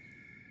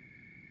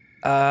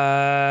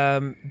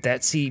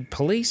 That's the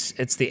police.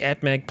 It's the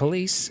Admag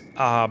police.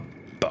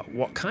 But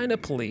what kind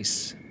of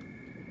police?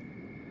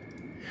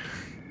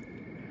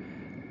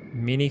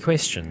 Many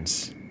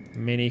questions.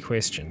 Many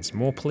questions.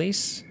 More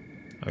police?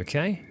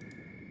 Okay.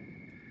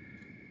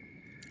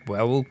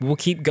 Well, we'll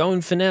keep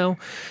going for now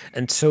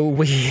until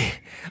we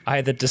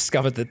either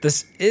discover that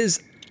this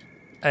is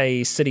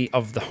a city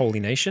of the Holy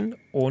Nation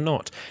or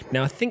not.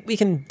 Now, I think we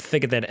can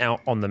figure that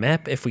out on the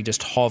map if we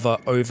just hover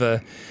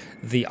over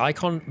the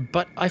icon,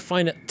 but I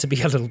find it to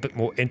be a little bit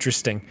more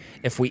interesting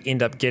if we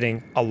end up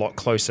getting a lot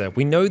closer.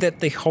 We know that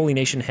the Holy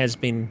Nation has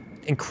been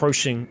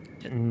encroaching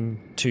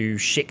into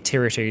Shek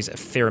territories a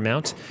fair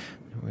amount.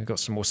 We've got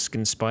some more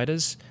skin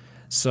spiders.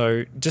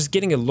 So just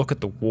getting a look at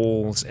the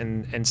walls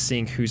and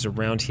seeing who's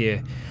around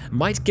here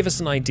might give us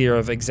an idea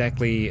of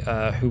exactly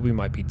who we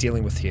might be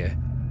dealing with here.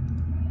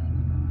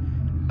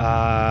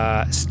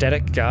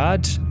 Static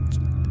Guard,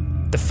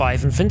 the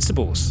 5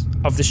 Invincibles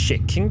of the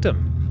Shek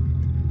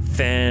Kingdom.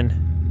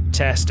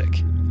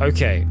 Fantastic.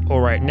 Okay,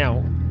 alright,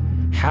 now,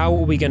 how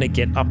are we going to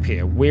get up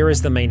here? Where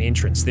is the main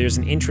entrance? There's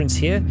an entrance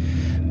here,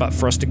 but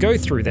for us to go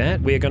through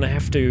that, we're going to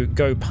have to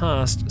go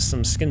past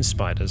some skin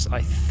spiders,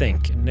 I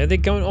think. Now, they're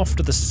going off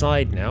to the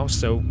side now,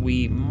 so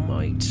we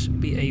might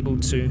be able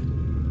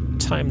to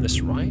time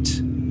this right.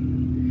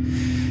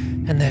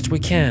 And that we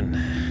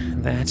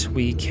can. That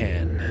we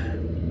can.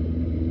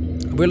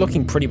 We're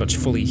looking pretty much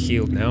fully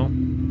healed now,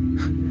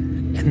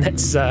 and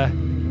that's not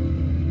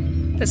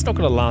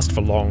going to last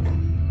for long.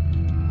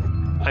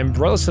 I'm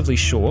relatively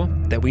sure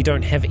that we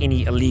don't have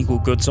any illegal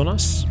goods on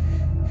us.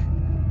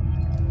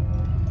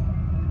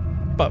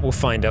 but we'll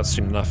find out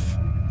soon enough,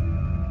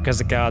 because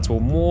the guards will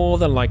more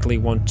than likely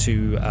want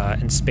to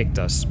inspect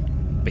us.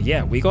 But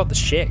yeah, we got the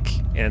shack,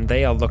 and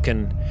they are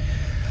looking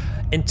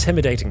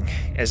intimidating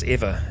as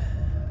ever.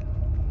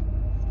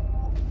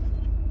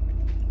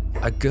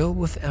 A girl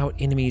without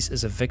enemies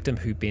is a victim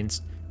who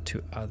bends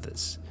to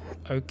others.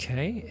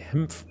 Okay,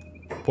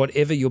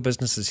 whatever your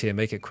business is here,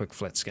 make it quick,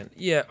 Flatskin.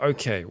 Yeah,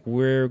 okay,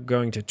 we're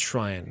going to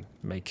try and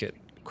make it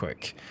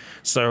quick.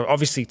 So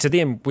obviously to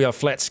them, we are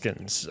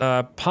Flatskins.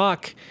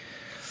 Park,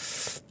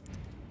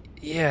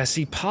 yeah,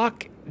 see,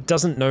 Park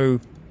doesn't know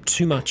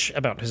too much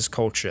about his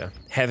culture,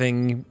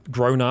 having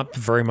grown up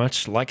very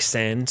much like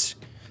Sand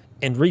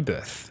and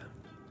Rebirth.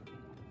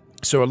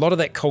 So a lot of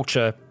that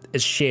culture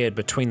is shared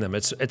between them.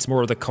 It's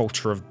more of the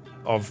culture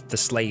of the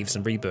slaves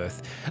and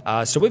Rebirth.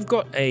 So we've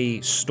got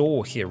a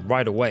store here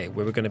right away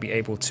where we're going to be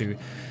able to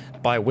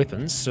buy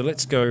weapons. So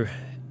let's go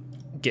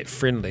get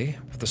friendly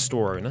with the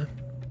store owner.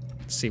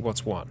 See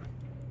what's what.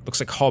 Looks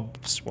like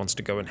Hobbs wants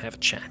to go and have a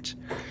chat.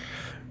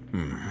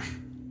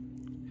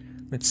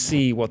 Let's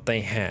see what they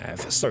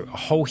have. So, a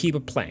whole heap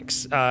of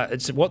planks.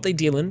 It's what they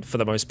deal in, for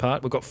the most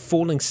part. We've got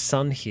Falling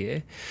Sun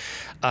here.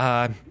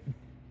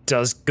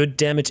 Does good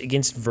damage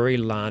against very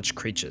large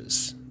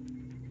creatures.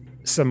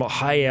 Some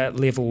higher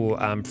level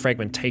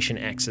fragmentation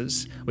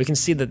axes. We can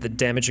see that the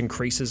damage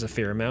increases a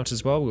fair amount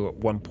as well. We've got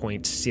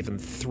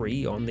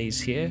 1.73 on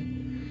these here.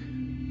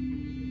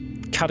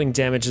 Cutting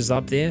damage is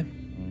up there.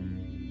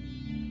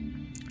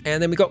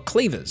 And then we got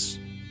Cleavers.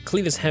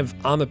 Cleavers have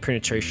armor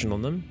penetration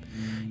on them.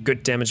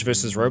 Good damage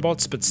versus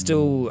robots, but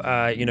still,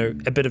 you know,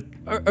 a bit of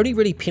only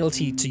really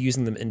penalty to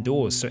using them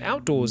indoors. So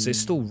outdoors, they're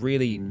still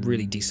really,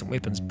 really decent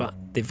weapons, but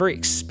they're very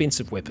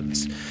expensive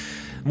weapons.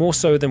 More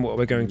so than what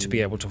we're going to be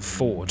able to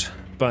afford.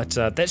 But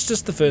that's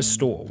just the first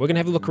store. We're going to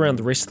have a look around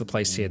the rest of the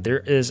place here.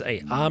 There is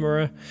a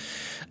armorer.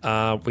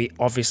 We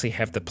obviously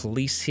have the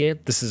police here.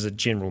 This is a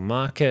general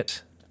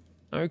market.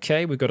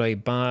 Okay, we've got a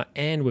bar,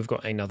 and we've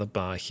got another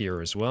bar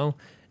here as well.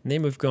 And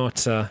then we've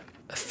got a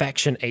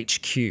faction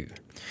HQ.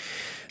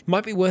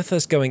 Might be worth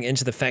us going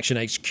into the faction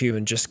HQ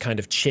and just kind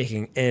of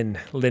checking in,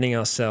 letting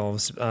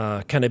ourselves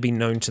kind of be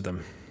known to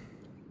them.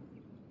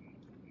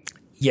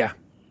 Yeah,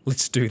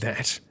 let's do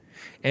that.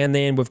 And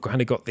then we've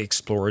kind of got the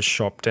explorer's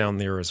shop down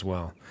there as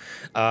well.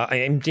 I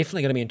am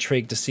definitely going to be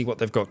intrigued to see what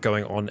they've got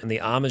going on in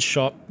the armor's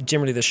shop.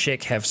 Generally, the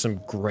shack have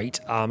some great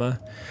armor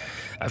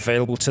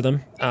available to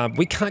them.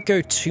 We can't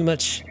go too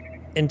much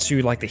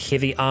into like the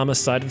heavy armor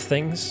side of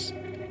things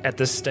at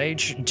this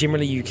stage.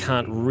 Generally, you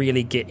can't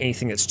really get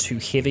anything that's too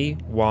heavy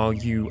while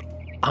you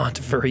aren't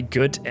very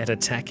good at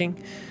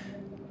attacking.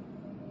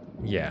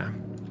 Yeah.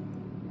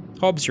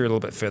 Hobbs, you're a little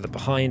bit further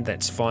behind.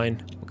 That's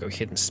fine. We'll go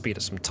ahead and speed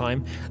up some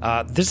time.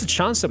 There's a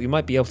chance that we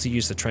might be able to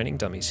use the training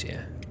dummies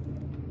here.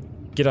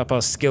 Get up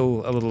our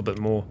skill a little bit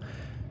more.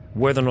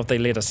 Whether or not they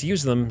let us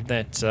use them,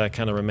 that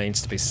kind of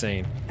remains to be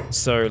seen.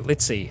 So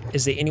let's see.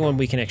 Is there anyone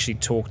we can actually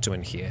talk to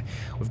in here?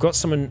 We've got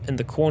someone in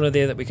the corner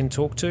there that we can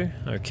talk to.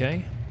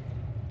 Okay.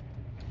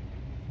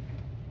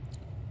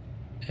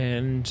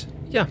 And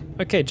yeah,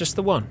 okay, just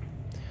the one.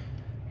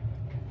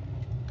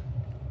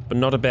 But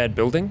not a bad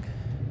building.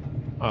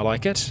 I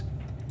like it.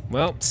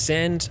 Well,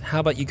 Sand,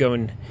 how about you go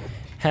and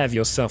have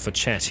yourself a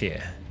chat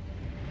here?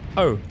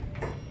 Oh.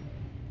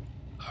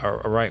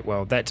 Alright,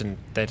 well, that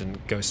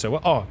didn't go so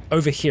well. Oh,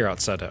 over here,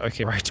 outsider.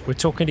 Okay, right, we're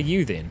talking to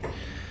you then.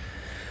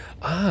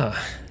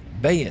 Ah,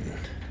 Bayan.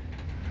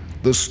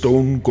 The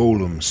stone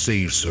golem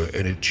saves her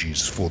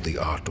energies for the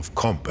art of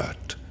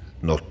combat,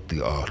 not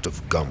the art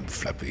of gum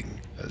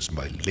flapping, as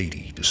my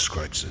lady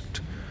describes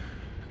it.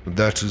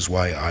 That is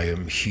why I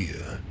am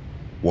here.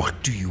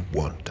 What do you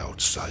want,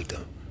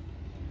 outsider?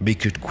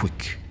 Make it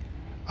quick.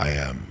 I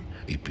am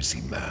a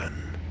busy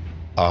man.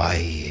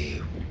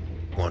 I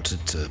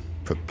wanted to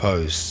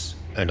propose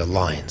an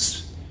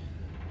alliance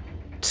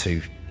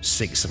to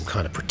seek some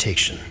kind of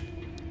protection.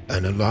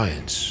 An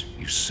alliance,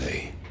 you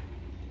say?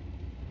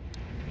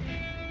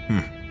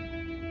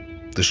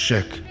 The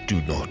Shek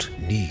do not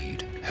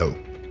need help.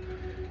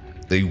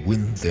 They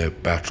win their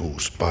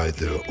battles by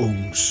their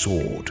own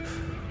sword,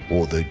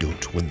 or they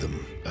don't win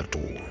them at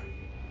all.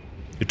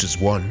 It is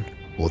one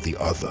or the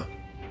other.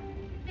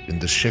 In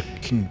the Shek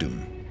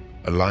Kingdom,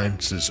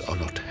 alliances are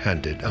not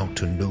handed out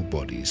to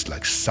nobodies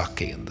like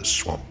sake in the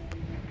swamp.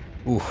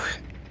 Ooh,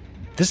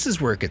 this is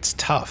where it gets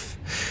tough.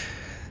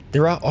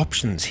 There are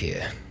options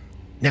here.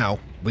 Now,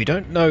 we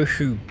don't know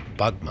who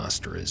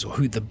Bugmaster is, or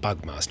who the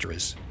Bugmaster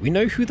is. We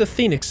know who the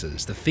Phoenix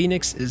is. The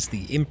Phoenix is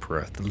the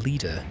Emperor, the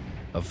leader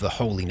of the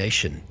Holy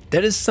Nation.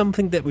 That is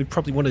something that we'd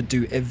probably want to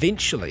do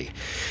eventually,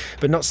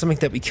 but not something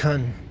that we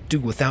can do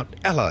without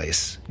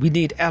allies. We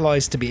need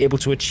allies to be able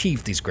to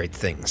achieve these great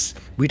things.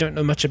 We don't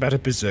know much about a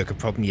Berserker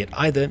problem yet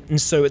either,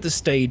 and so at this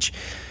stage,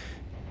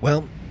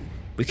 well,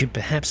 we could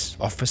perhaps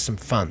offer some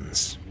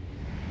funds.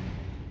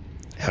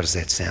 How does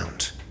that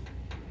sound?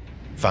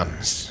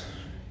 Funds.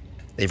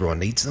 Everyone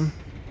needs them.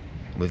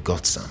 We've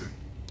got some.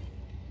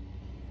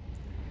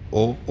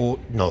 Or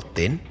not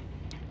then.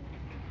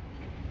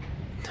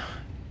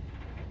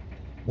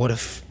 What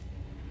if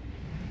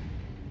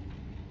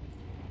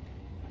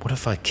What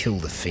if I kill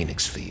the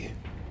phoenix for you?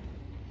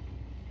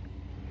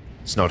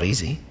 It's not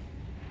easy,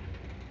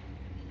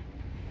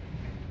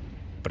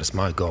 but it's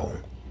my goal.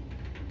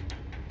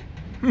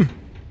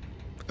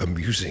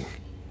 Amusing.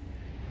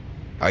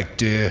 I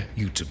dare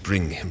you to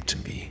bring him to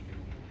me.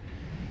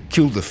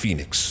 Kill the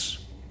phoenix,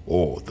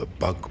 or the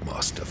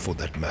bugmaster for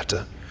that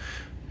matter,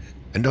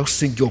 and I'll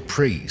sing your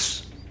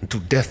praise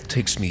until death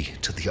takes me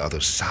to the other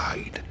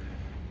side.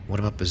 What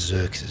about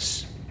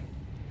berserkers?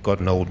 Got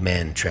an old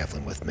man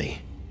traveling with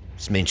me.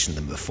 He's mentioned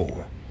them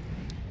before.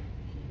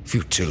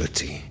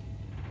 Futility.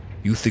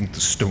 You think the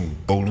stone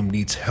golem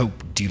needs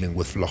help dealing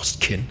with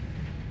lost kin?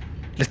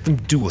 Let them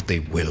do what they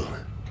will.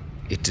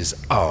 It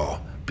is our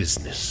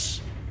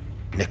business.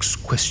 Next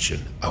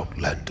question,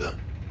 Outlander.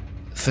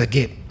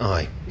 Forget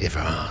I ever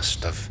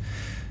asked. I've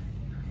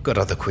got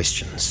other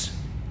questions.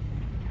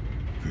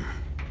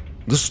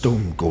 The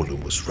stone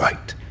golem was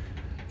right.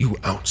 You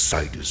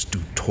outsiders do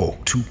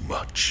talk too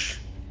much.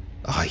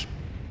 I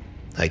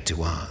hate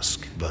to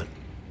ask, but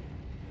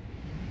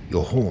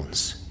your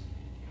horns,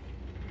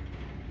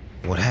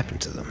 what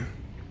happened to them?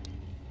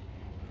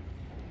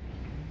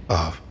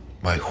 Are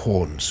my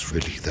horns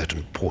really that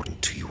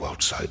important to you,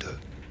 outsider?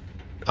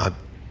 I'm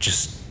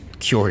just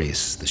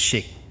curious. The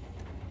Shek,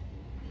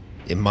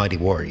 they're mighty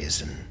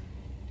warriors, and,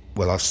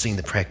 well, I've seen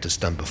the practice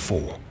done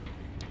before.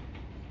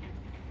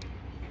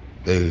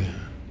 They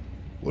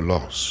were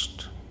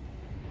lost.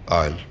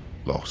 I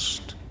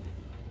lost.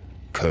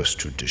 Cursed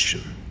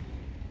tradition.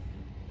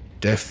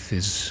 Death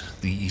is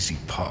the easy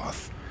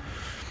path.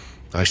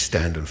 I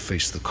stand and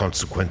face the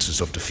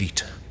consequences of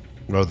defeat,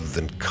 rather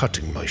than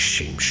cutting my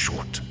shame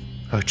short.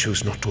 I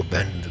chose not to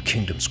abandon the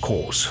kingdom's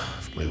cause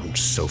for my own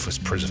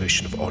selfish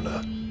preservation of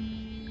honor.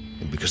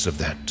 And because of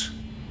that,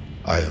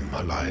 I am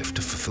alive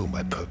to fulfill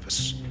my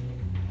purpose.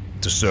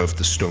 To serve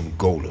the stone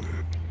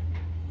golem.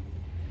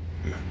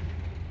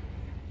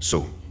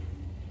 So,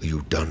 are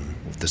you done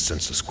with the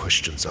senseless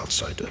questions,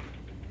 outsider?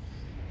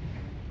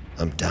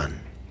 I'm done.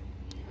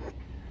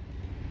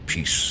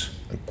 Peace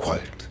and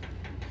quiet.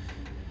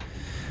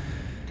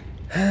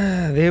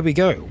 There we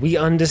go. We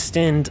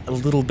understand a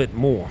little bit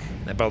more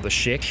about the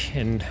Shek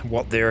and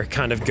what they're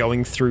kind of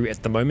going through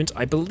at the moment.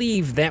 I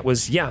believe that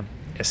was,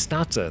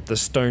 Estata, the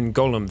stone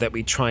golem that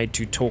we tried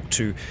to talk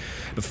to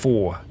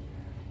before.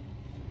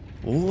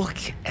 Look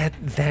at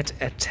that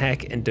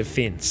attack and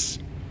defense.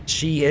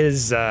 She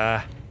is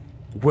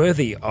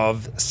worthy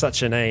of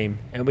such a name,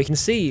 and we can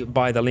see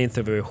by the length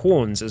of her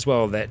horns as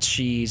well that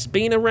she's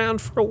been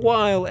around for a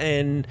while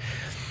and,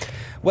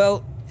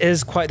 well,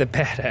 is quite a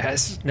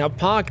badass. Now,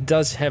 Park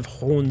does have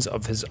horns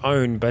of his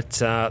own, but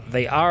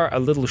they are a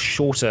little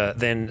shorter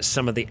than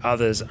some of the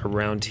others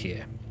around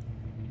here.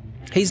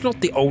 He's not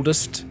the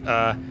oldest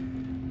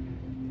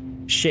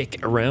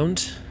Shek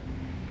around,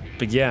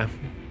 but yeah,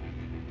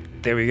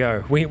 there we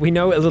go. We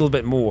know a little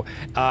bit more.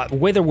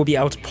 Whether we'll be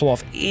able to pull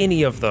off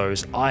any of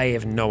those, I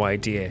have no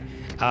idea.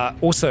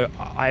 Also,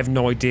 I have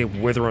no idea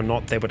whether or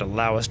not they would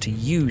allow us to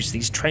use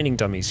these training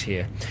dummies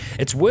here.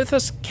 It's worth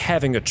us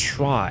having a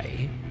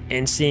try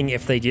and seeing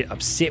if they get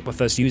upset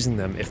with us using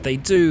them. If they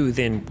do,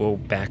 then we'll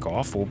back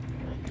off or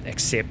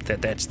accept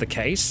that that's the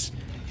case.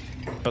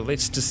 But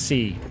let's just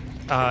see.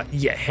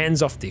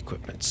 Hands off the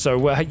equipment. So,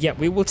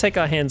 we will take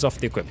our hands off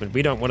the equipment.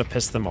 We don't want to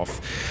piss them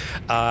off.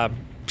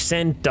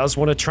 Sand does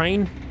want to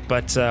train,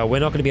 but we're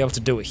not going to be able to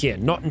do it here.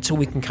 Not until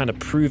we can kind of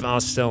prove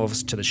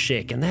ourselves to the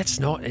Shek, and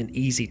that's not an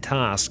easy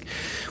task.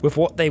 With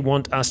what they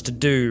want us to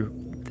do,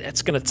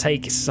 that's going to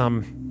take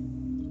some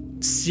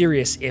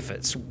serious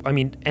efforts. I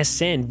mean, as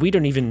Sand, we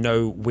don't even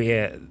know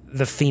where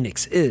the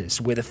Phoenix is,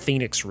 where the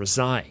Phoenix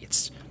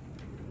resides.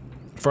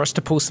 For us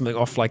to pull something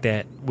off like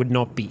that would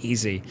not be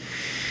easy.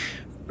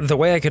 The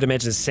way I could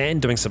imagine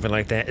Sand doing something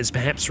like that is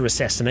perhaps through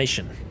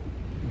assassination.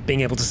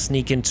 Being able to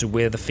sneak into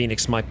where the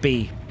Phoenix might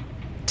be,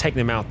 take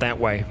them out that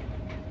way.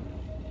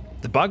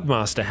 The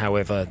Bugmaster,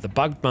 however,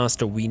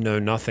 we know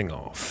nothing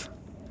of.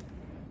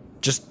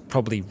 Just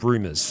probably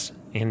rumors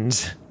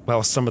and,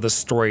 well, some of the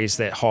stories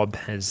that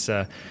Hobbs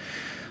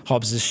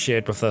has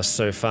shared with us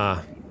so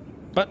far.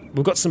 But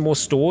we've got some more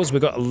stores.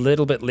 We've got a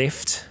little bit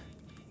left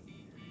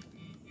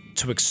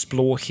to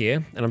explore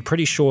here, and I'm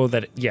pretty sure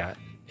that,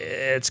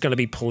 it's going to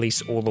be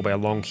police all the way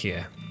along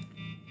here.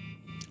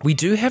 We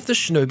do have the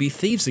Shinobi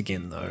Thieves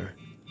again, though.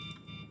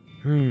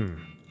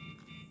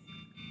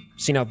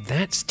 See, now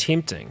that's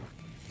tempting.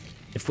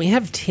 If we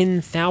have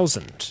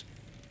 10,000,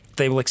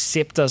 they will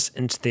accept us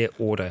into their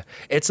order.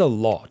 It's a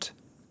lot,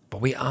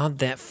 but we aren't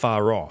that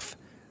far off.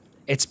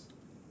 It's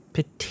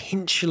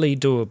potentially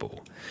doable.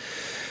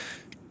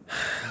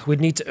 We'd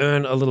need to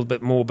earn a little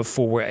bit more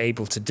before we're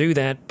able to do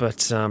that, but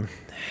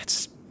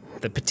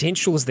the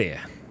potential is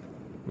there.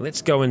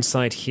 Let's go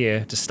inside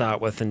here to start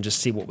with and just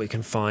see what we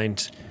can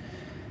find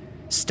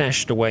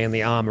stashed away in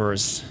the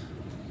armorers.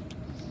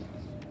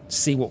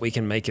 See what we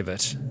can make of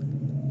it.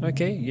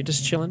 Okay, you're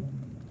just chilling?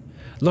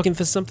 Looking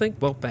for something?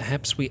 Well,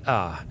 perhaps we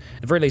are.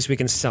 At the very least, we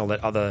can sell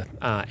that other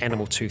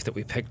animal tooth that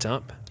we picked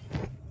up.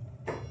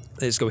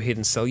 Let's go ahead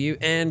and sell you.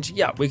 And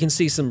yeah, we can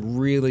see some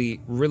really,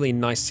 really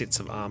nice sets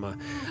of armor.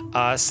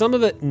 Some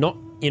of it not,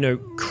 you know,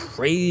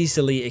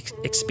 crazily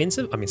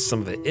expensive. I mean,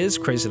 some of it is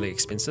crazily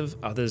expensive,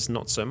 others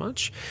not so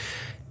much.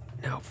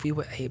 Now, if we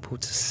were able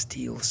to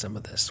steal some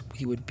of this,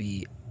 we'd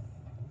be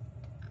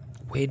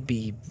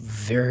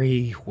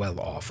very well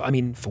off. I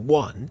mean, for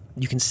one,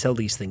 you can sell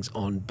these things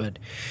on, but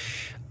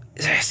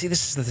see,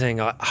 this is the thing.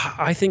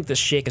 I think the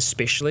Sheik,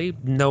 especially,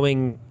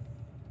 knowing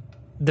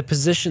the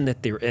position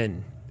that they're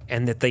in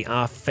and that they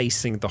are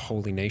facing the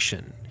Holy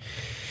Nation,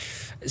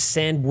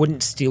 Sand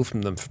wouldn't steal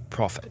from them for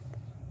profit.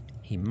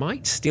 He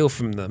might steal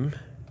from them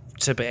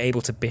to be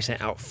able to better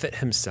outfit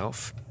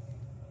himself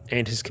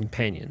and his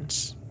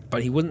companions,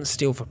 but he wouldn't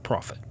steal for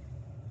profit.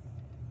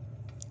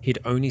 He'd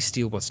only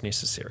steal what's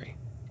necessary.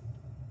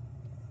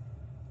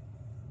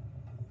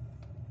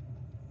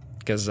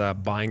 Because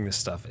buying this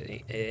stuff,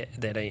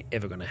 that ain't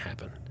ever going to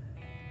happen.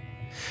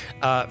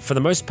 For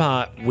the most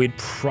part, we'd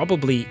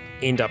probably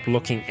end up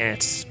looking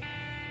at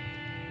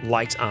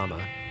light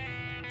armor,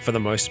 for the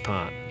most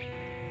part.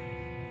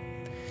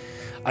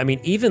 I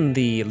mean, even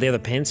the leather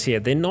pants here,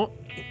 they're not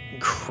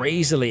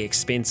crazily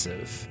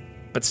expensive,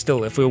 but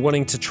still, if we're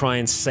wanting to try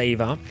and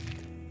save up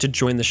to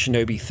join the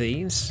Shinobi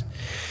Thieves,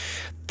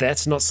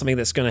 that's not something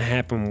that's going to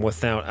happen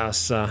without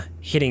us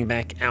heading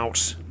back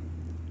out,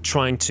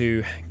 trying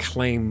to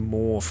claim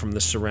more from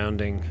the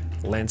surrounding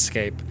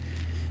landscape.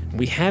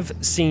 We have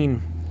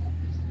seen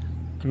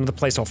another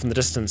place off in the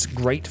distance,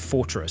 Great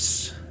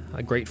Fortress,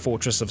 a great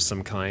fortress of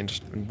some kind.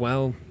 And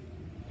well,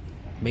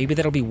 maybe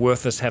that'll be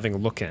worth us having a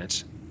look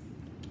at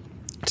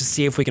to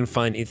see if we can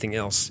find anything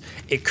else.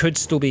 It could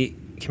still be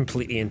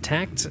completely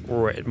intact,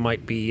 or it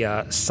might be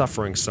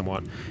suffering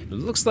somewhat. It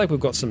looks like we've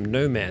got some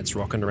nomads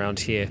rocking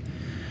around here.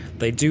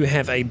 They do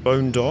have a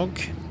bone dog,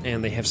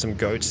 and they have some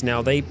goats.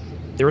 Now,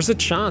 there is a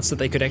chance that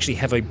they could actually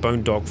have a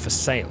bone dog for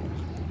sale.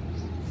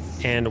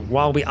 And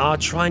while we are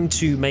trying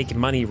to make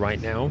money right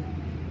now,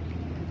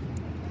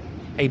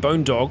 a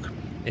bone dog,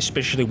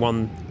 especially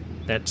one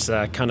that's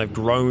kind of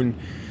grown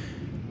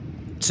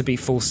to be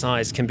full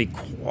size, can be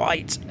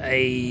quite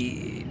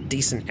a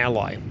decent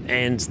ally,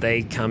 and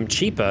they come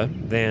cheaper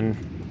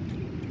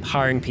than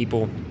hiring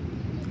people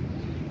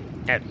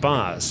at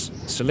bars.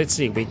 So let's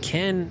see, we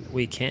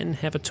can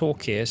have a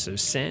talk here. So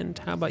Sand,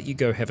 how about you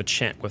go have a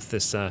chat with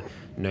this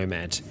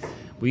nomad?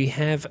 We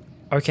have,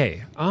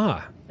 okay,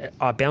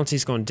 our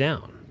bounty's gone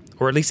down,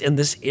 or at least in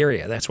this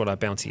area, that's what our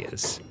bounty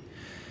is.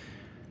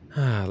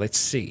 Let's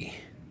see.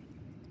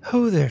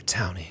 Ho there,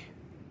 Townie.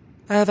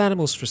 I have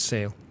animals for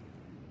sale.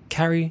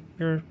 Carry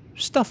your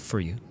stuff for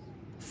you.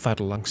 Fight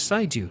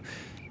alongside you.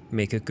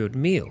 Make a good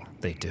meal,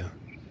 they do.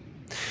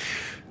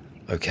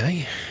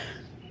 Okay,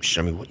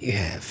 show me what you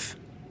have.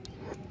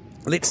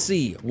 Let's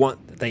see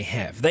what they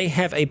have. They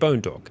have a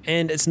bone dog,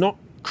 and it's not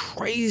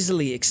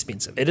crazily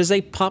expensive. It is a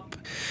pup.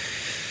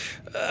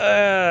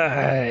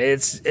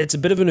 It's a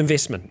bit of an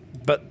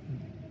investment, but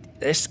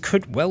this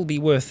could well be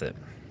worth it.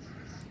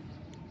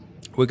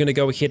 We're going to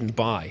go ahead and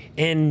buy,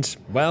 and,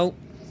 well,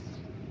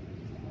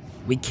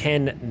 we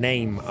can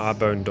name our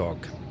bone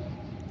dog.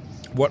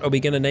 What are we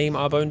going to name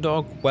our bone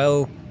dog?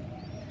 Well,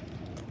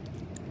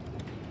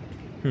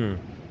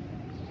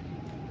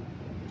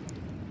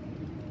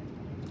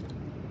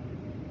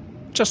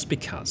 just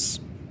because.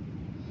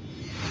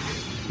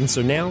 And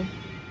so now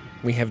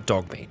we have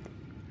Dogmeat.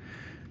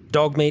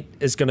 Dogmeat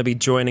is going to be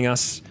joining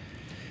us,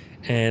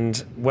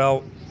 and,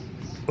 well,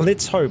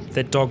 let's hope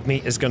that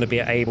Dogmeat is going to be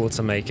able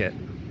to make it.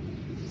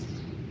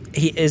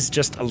 He is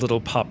just a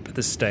little pup at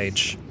this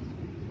stage.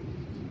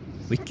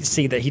 We can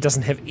see that he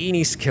doesn't have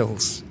any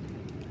skills.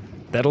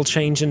 That'll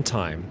change in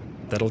time.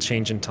 That'll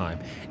change in time.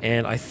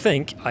 And I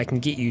think I can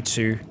get you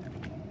to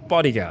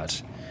bodyguard.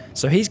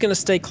 So he's going to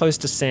stay close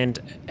to Sand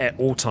at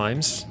all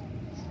times.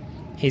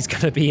 He's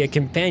going to be a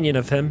companion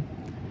of him.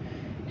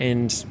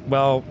 And,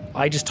 well,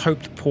 I just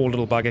hope the poor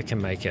little bugger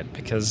can make it,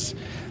 because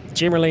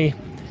generally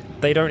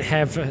they don't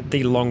have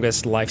the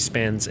longest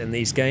lifespans in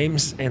these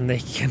games, and they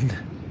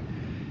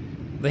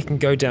can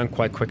go down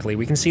quite quickly.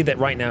 We can see that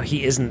right now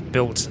he isn't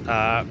built,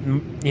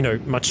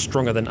 much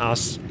stronger than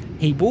us.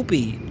 He will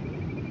be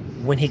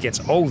when he gets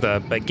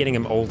older, but getting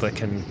him older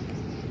can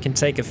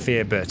take a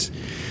fair bit.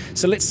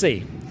 So let's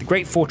see. The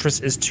Great Fortress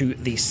is to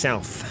the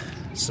south,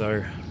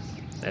 so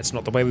that's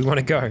not the way we want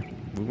to go.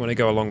 We want to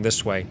go along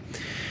this way.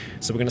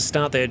 So we're going to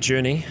start that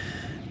journey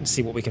and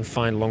see what we can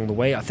find along the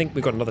way. I think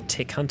we've got another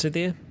tech hunter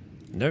there.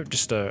 No,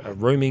 just a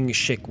roaming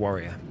Sheik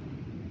warrior.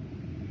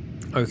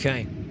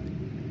 Okay.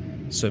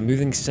 So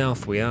moving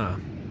south we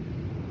are.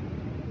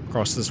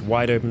 Across this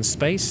wide open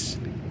space.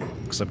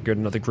 Looks like we've got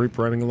another group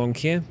roaming along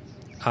here.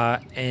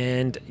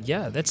 And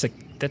yeah, that's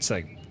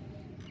a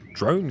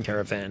drone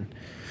caravan.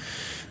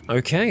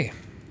 Okay.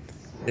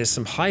 There's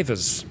some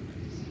hivers.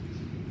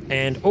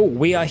 And oh,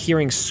 we are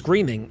hearing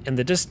screaming in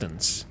the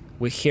distance.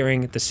 We're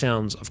hearing the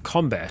sounds of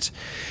combat.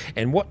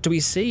 And what do we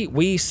see?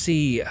 We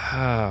see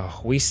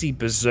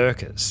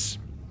berserkers.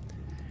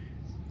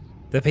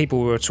 The people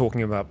we were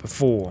talking about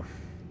before.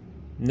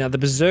 Now, the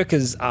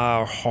Berserkers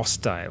are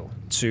hostile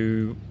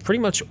to pretty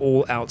much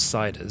all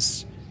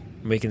outsiders.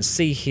 We can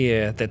see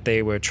here that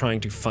they were trying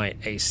to fight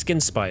a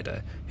skin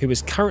spider who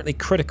is currently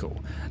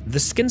critical. The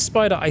skin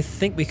spider I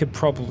think we could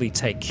probably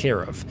take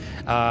care of.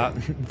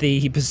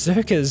 The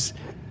Berserkers,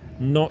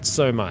 not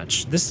so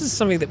much. This is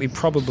something that we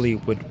probably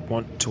would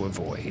want to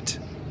avoid.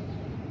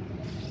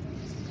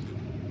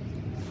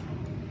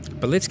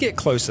 But let's get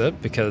closer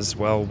because,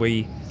 well,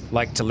 we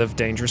like to live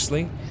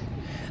dangerously.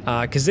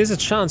 Because there's a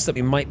chance that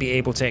we might be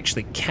able to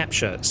actually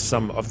capture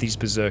some of these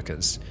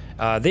Berserkers.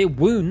 Their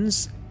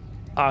wounds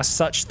are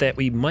such that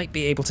we might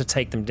be able to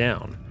take them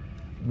down.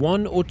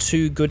 1 or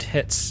 2 good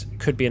hits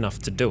could be enough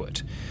to do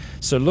it.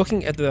 So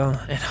looking at the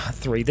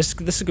R3, this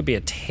could be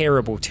a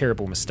terrible,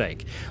 terrible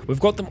mistake. We've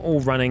got them all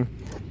running,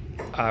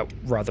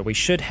 rather we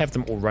should have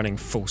them all running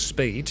full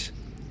speed.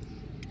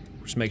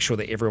 Just make sure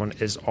that everyone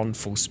is on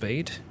full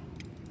speed.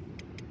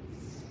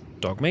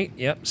 Dogmeat,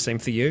 yep, same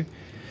for you.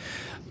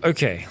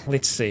 Okay,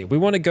 let's see. We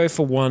want to go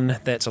for one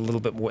that's a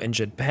little bit more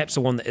injured, perhaps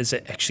the one that is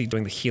actually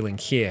doing the healing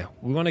here.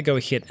 We want to go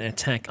ahead and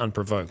attack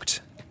unprovoked.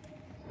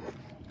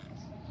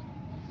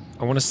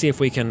 I want to see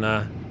if we can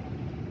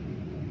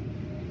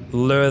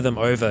lure them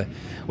over.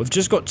 We've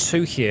just got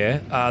 2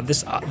 here.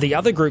 The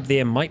other group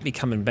there might be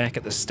coming back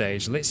at this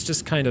stage. Let's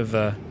just kind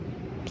of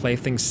play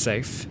things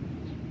safe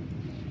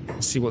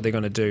and see what they're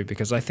going to do,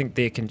 because I think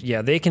their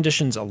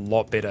condition's a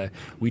lot better.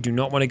 We do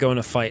not want to go in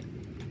a fight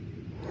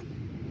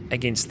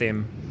against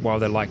them while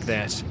they're like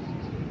that.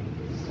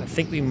 I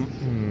think we...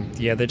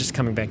 yeah, they're just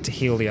coming back to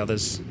heal the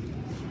others.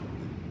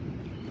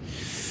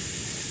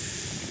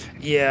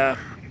 Yeah.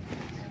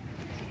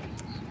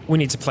 We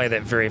need to play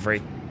that very,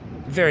 very,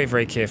 very,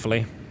 very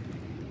carefully.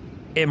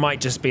 It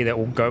might just be that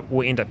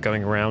we'll end up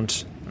going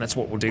around. That's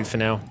what we'll do for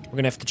now. We're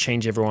going to have to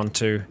change everyone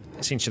to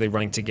essentially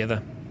running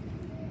together.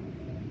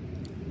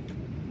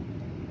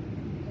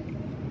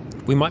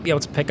 We might be able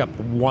to pick up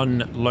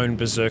 1 lone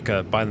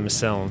Berserker by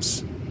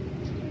themselves.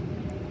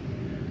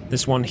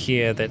 This one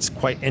here that's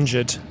quite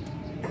injured,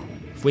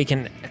 if we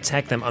can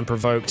attack them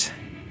unprovoked,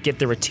 get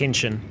their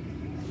attention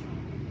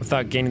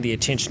without gaining the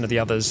attention of the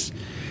others,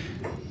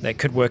 that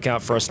could work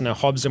out for us. Now,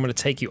 Hobbs, I'm going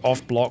to take you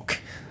off block.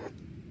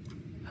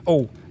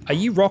 Oh, are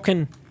you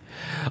rocking?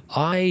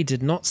 I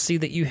did not see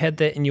that you had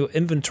that in your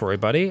inventory,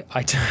 buddy.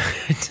 I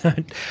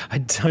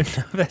don't know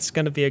if that's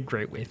going to be a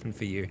great weapon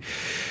for you.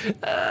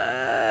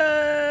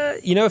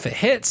 You know, if it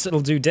hits,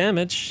 it'll do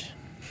damage.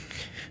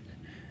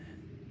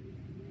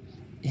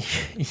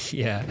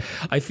 Yeah,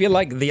 I feel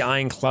like the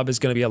Iron Club is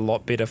going to be a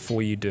lot better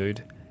for you,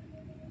 dude.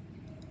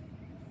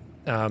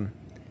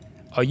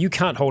 Oh, you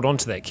can't hold on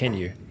to that, can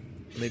you?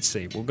 Let's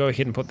see. We'll go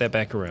ahead and put that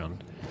back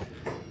around.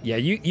 Yeah,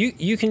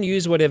 you can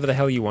use whatever the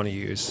hell you want to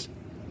use.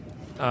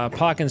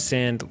 Park and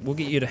Sand, we'll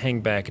get you to hang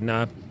back.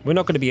 Nah, we're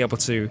not going to be able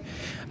to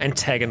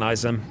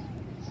antagonize them.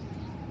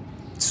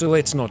 So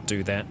let's not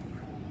do that.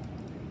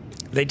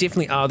 They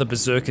definitely are the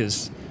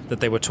Berserkers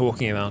that they were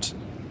talking about,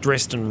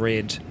 dressed in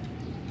red.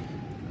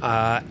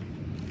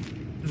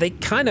 They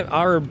kind of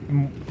are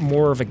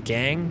more of a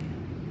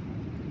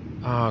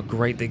gang. Oh,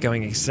 great, they're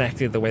going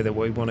exactly the way that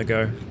we want to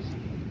go.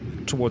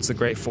 Towards the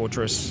Great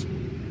Fortress.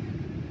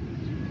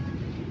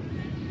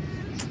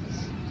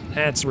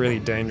 That's really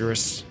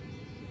dangerous.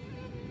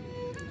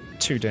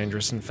 Too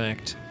dangerous, in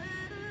fact.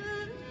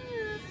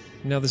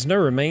 Now, there's no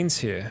remains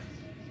here.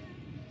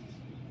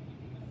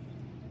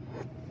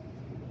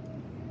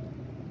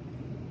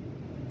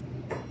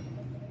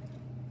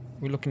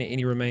 We're looking at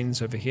any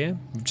remains over here.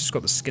 We've just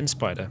got the skin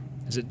spider.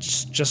 Is it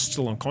just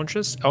still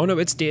unconscious? Oh no,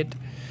 it's dead.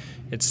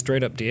 It's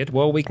straight up dead.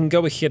 Well, we can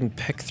go ahead and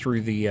pick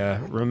through the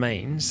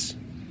remains.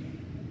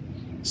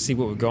 See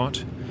what we've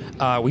got.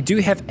 We do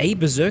have a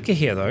Berserker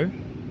here, though.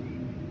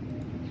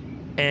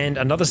 And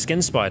another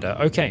skin spider.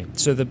 Okay,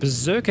 so the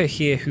Berserker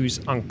here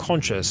who's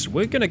unconscious,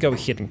 we're going to go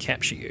ahead and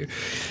capture you.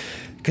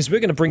 Because we're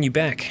going to bring you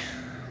back.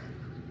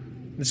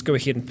 Let's go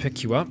ahead and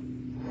pick you up.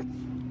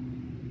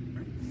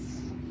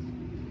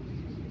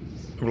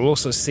 We'll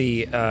also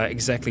see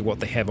exactly what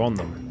they have on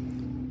them.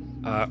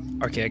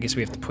 Okay, I guess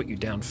we have to put you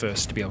down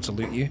first to be able to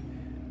loot you.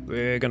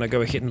 We're going to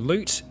go ahead and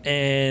loot,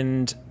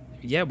 and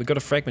yeah, we've got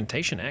a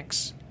fragmentation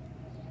axe.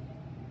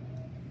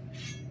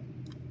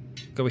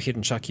 Go ahead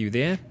and chuck you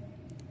there.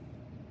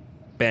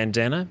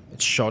 Bandana,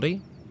 it's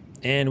shoddy.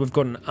 And we've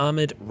got an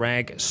armored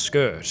rag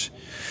skirt.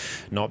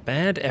 Not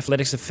bad.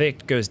 Athletics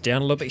effect goes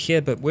down a little bit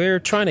here, but we're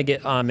trying to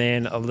get our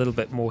man a little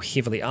bit more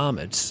heavily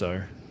armored,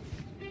 so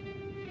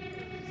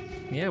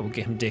yeah, we'll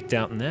get him decked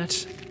out in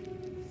that.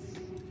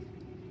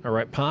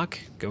 Alright,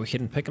 Park, go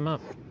ahead and pick him up.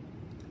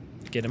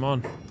 Get him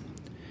on.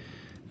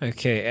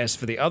 Okay, as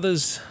for the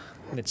others,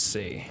 let's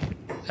see.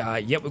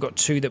 Yep, we've got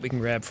 2 that we can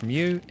grab from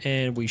you,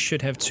 and we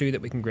should have 2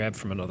 that we can grab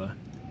from another.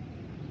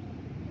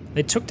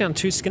 They took down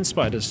 2 skin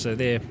spiders, so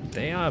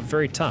they are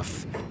very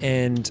tough.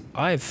 And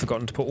I've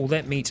forgotten to put all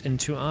that meat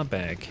into our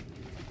bag.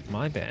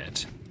 My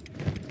bad.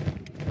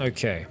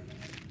 Okay.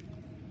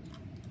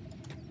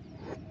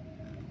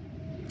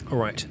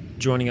 Alright,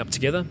 joining up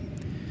together.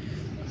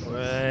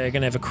 We're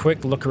going to have a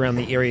quick look around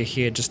the area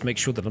here just to make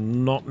sure that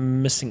I'm not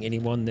missing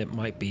anyone that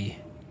might be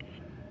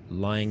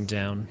lying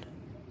down.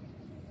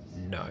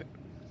 No.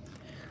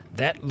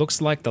 That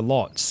looks like the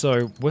lot.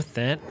 So with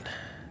that,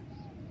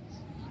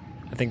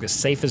 I think the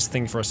safest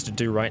thing for us to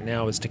do right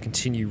now is to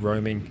continue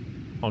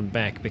roaming on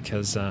back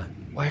because, well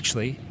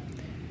actually,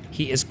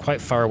 he is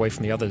quite far away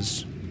from the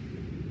others.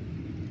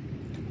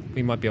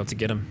 We might be able to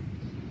get him.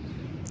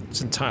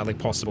 It's entirely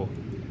possible.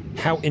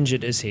 How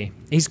injured is he?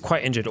 He's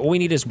quite injured. All we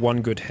need is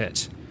one good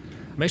hit.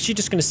 I'm actually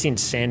just going to send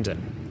Sand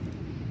in.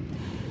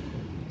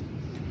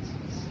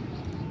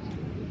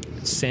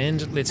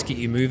 Sand, let's get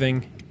you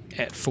moving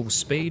at full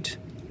speed.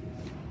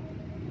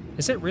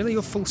 Is that really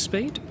your full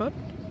speed, bud?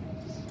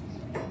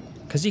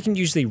 Because you can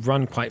usually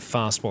run quite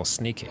fast while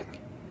sneaking.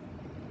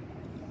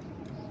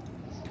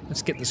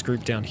 Let's get this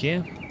group down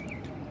here.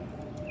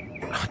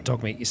 Oh,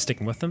 Dogmeat, you're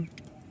sticking with them?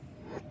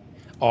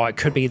 Oh, it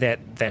could be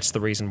that that's the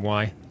reason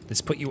why.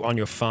 Let's put you on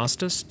your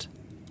fastest.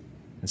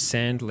 And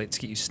Sand, let's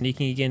get you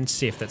sneaking again.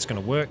 See if that's going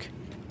to work.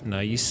 No,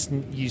 you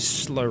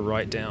slow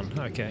right down.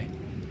 Okay.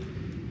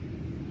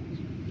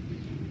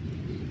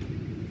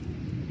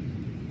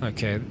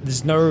 Okay,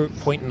 there's no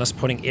point in us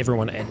putting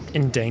everyone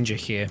in danger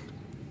here.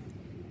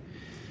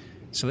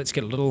 So let's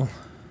get a little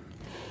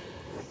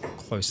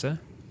closer.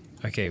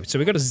 Okay, so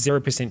we've got a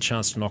 0%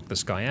 chance to knock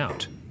this guy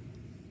out.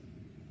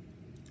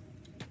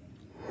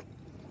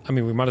 I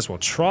mean, we might as well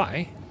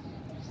try.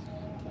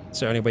 It's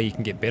the only way you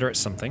can get better at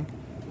something.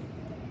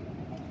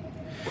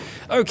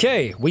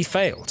 Okay, we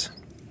failed.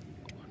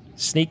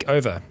 Sneak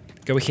over.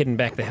 Go ahead and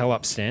back the hell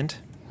up, Stand.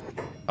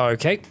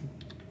 Okay.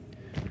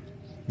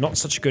 Not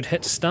such a good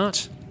hit to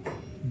start.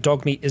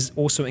 Dogmeat is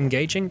also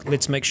engaging.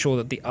 Let's make sure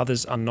that the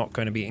others are not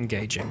going to be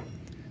engaging.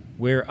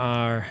 Where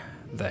are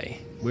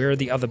they? Where are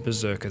the other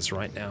berserkers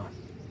right now?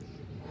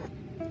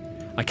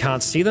 I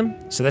can't see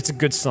them, so that's a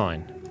good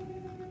sign.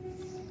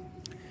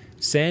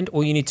 Sand,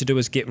 all you need to do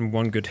is get in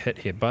one good hit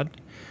here, bud.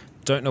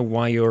 Don't know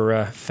why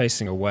you're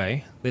facing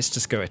away. Let's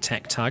just go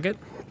attack target.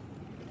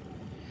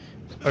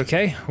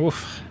 Okay,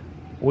 oof.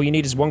 All you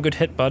need is one good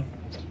hit, bud.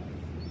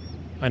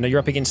 I know you're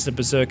up against a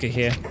berserker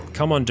here.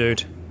 Come on,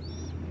 dude.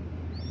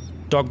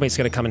 Dogmeat's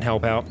gonna come and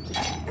help out.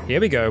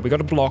 Here we go, we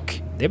got a block.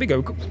 There we go,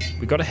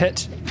 we got a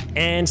hit.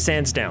 And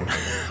Sand's down.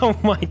 Oh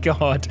my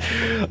god.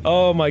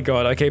 Oh my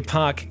god. Okay,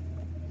 Park,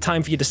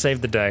 time for you to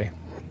save the day.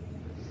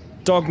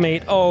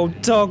 Dogmeat, oh,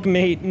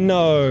 Dogmeat,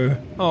 no.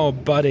 Oh,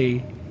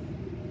 buddy.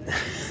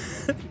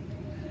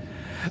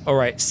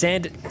 Alright,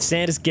 Sand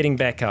is getting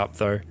back up,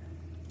 though.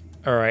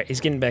 Alright,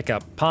 he's getting back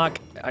up. Park,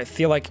 I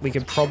feel like we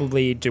could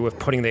probably do with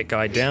putting that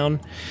guy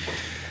down.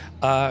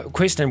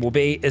 Question will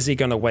be, is he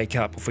gonna wake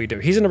up if we do?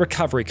 He's in a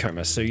recovery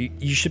coma, so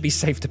you should be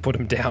safe to put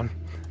him down.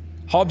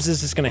 Hobbs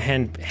is just gonna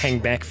hang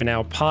back for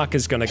now. Park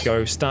is gonna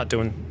go start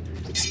doing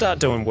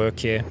work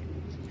here.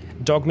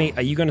 Dogmeat,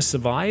 are you gonna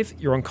survive?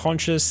 You're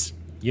unconscious.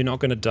 You're not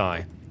gonna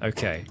die.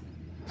 Okay.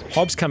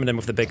 Hobbs coming in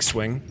with the big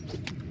swing.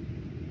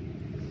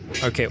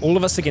 Okay, all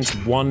of us against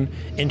one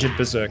injured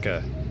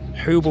berserker.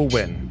 Who will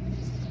win?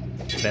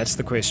 That's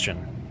the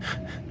question.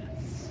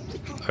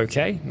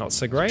 Okay, not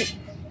so great.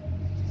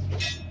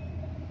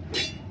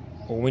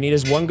 All we need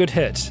is one good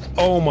hit.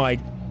 Oh my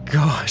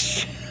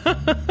gosh.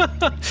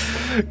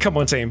 Come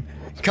on, team.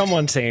 Come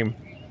on, team.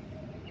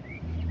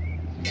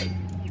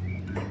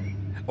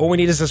 All we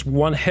need is just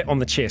one hit on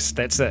the chest.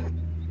 That's it.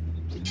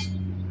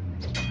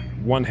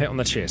 One hit on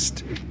the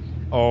chest.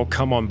 Oh,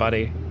 come on,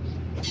 buddy.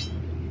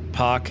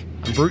 Park,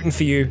 I'm rooting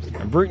for you.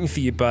 I'm rooting for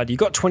you, bud. You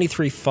got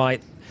 23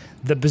 fight.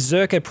 The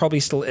Berserker probably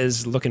still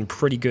is looking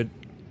pretty good.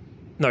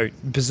 No,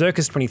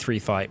 Berserker's 23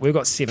 fight. We've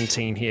got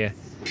 17 here.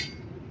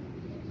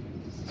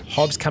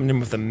 Hobbs coming in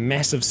with a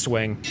massive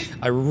swing.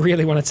 I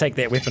really want to take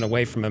that weapon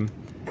away from him.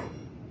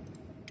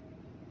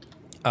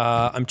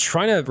 I'm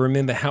trying to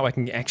remember how I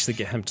can actually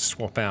get him to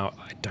swap out.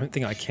 I don't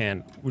think I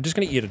can. We're just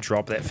going to get you to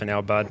drop that for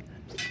now, bud.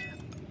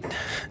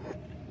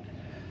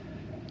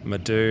 My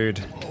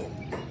dude.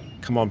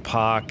 Come on,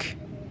 Park.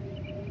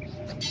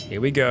 Here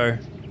we go.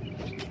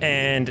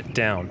 And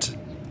downed.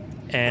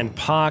 And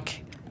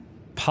Park,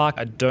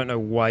 I don't know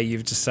why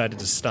you've decided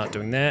to start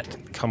doing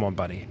that. Come on,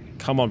 buddy.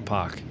 Come on,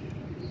 Park.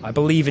 I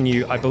believe in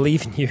you. I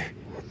believe in you.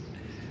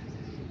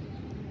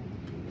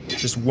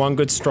 Just one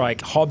good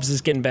strike. Hobbs is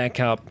getting back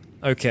up.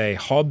 Okay,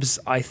 Hobbs,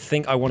 I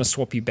think I want to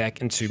swap you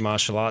back into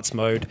martial arts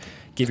mode.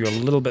 Give you a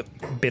little bit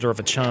better of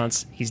a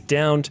chance. He's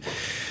downed.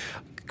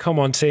 Come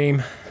on,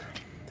 team.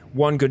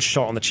 One good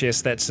shot on the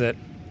chest, that's it.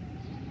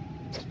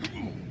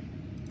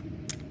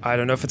 I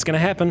don't know if it's going to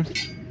happen.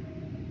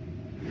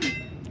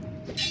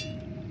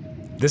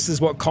 This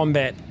is what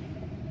combat,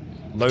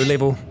 low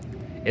level,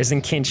 is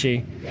in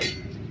Kenshi.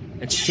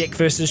 It's Shek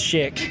versus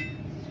Shek.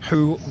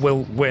 Who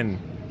will win?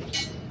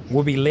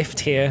 We'll be left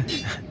here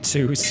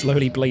to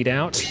slowly bleed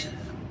out,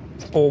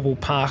 or will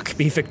Park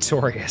be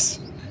victorious?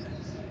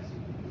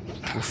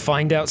 We'll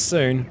find out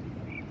soon.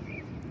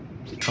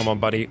 Come on,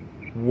 buddy.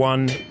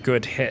 One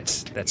good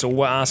hit. That's all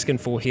we're asking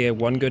for here.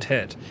 One good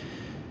hit.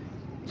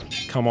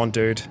 Come on,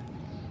 dude.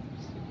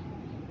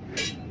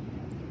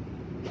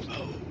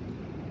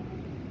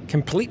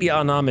 completely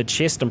unarmored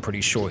chest, I'm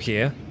pretty sure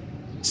here.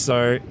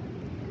 So,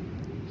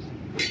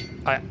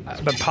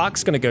 but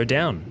Park's gonna go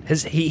down.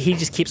 He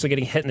just keeps on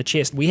getting hit in the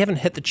chest. We haven't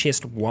hit the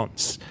chest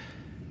once.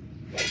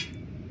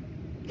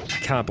 I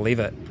can't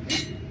believe it.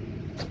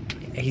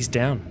 He's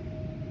down.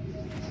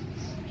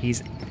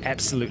 He's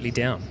absolutely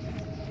down.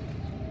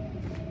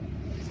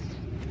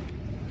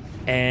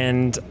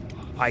 And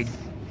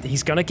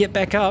he's gonna get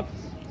back up,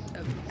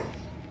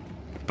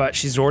 but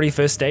she's already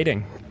first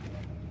aiding.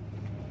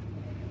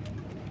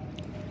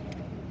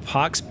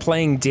 Park's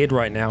playing dead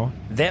right now.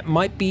 That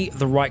might be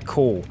the right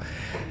call,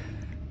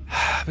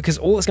 because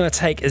all it's gonna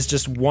take is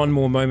just one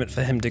more moment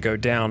for him to go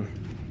down.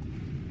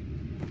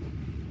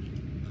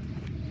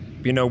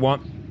 You know what?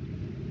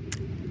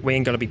 We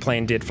ain't gonna be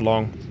playing dead for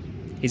long.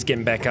 He's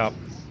getting back up.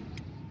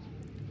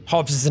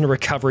 Hobbs is in a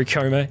recovery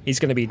coma. He's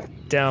gonna be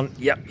down.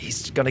 Yep,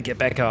 he's gonna get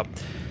back up.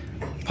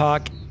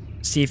 Park,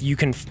 see if you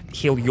can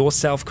heal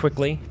yourself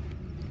quickly.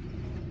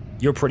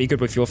 You're pretty good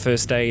with your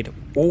first aid.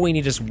 All we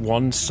need is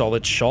one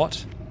solid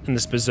shot, and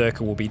this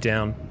berserker will be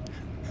down.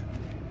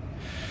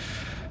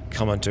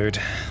 Come on, dude.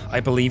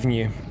 I believe in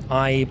you.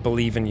 I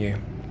believe in you.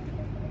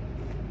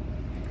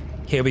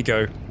 Here we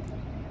go.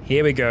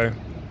 Here we go.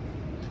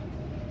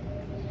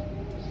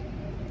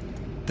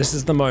 This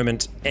is the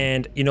moment,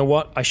 and you know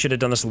what? I should have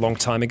done this a long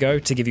time ago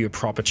to give you a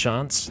proper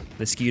chance.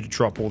 Let's get you to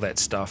drop all that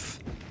stuff.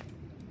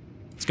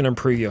 It's going to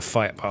improve your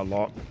fight by a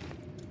lot.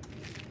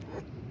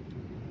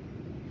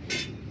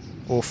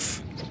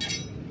 Oof.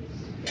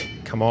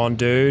 Come on,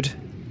 dude.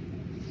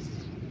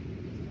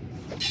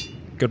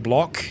 Good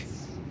block.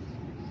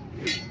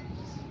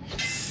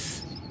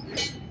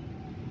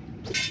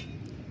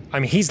 I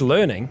mean, he's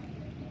learning.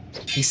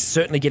 He's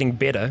certainly getting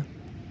better.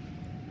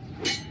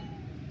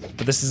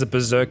 But this is a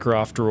berserker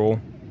after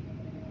all.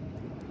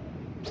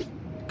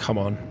 Come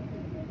on.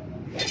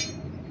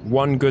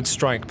 One good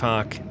strike,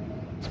 Park.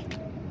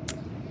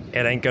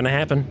 It ain't gonna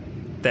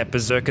happen. That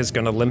berserker's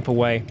gonna limp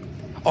away.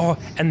 Oh,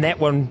 and that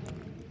one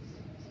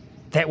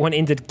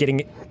ended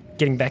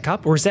getting back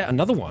up? Or is that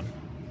another one?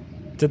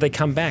 Did they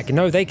come back?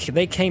 No, they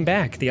came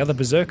back, the other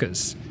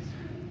berserkers.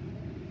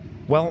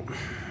 Well,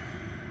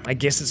 I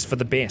guess it's for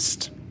the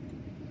best.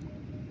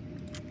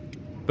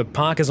 But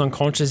Park is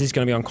unconscious. He's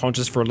going to be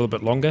unconscious for a little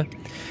bit longer.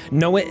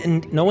 No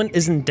one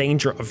is in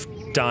danger of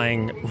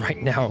dying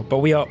right now, but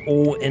we are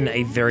all in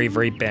a very,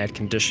 very bad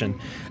condition.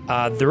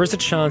 There is a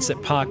chance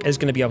that Park is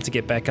going to be able to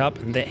get back up,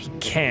 and that he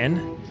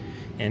can,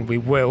 and we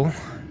will.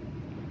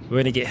 We're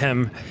going to get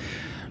him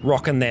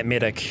rocking that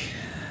medic.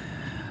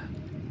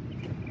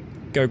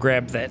 Go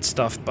grab that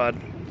stuff, bud.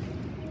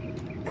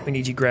 We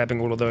need you grabbing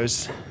all of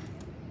those.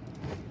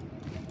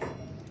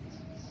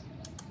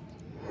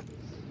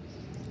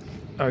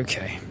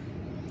 Okay,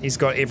 he's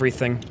got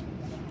everything.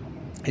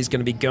 He's going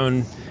to be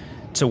going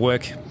to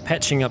work,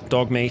 patching up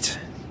dog meat,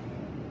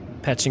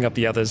 patching up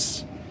the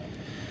others.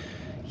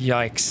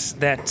 Yikes,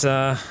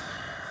 that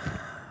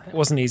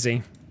wasn't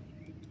easy.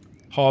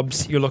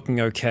 Hobbs, you're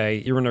looking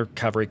okay. You're in a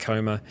recovery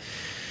coma.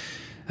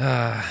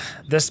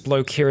 This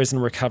bloke here is in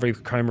a recovery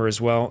coma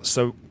as well,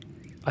 so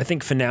I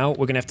think for now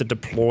we're going to have to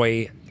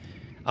deploy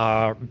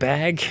our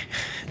bag.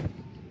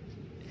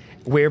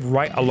 We're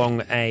right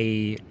along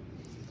a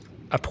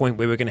point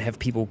where we're going to have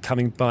people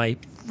coming by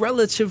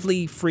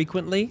relatively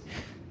frequently,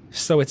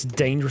 so it's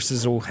dangerous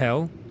as all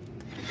hell.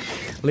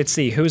 Let's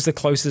see, who's the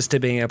closest to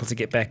being able to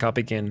get back up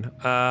again?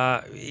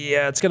 Yeah,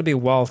 it's going to be a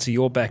while till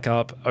you're back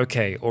up.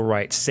 Okay,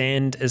 alright,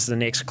 Sand is the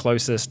next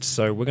closest,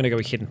 so we're going to go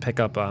ahead and pick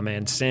up our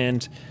man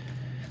Sand,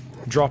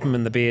 drop him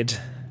in the bed.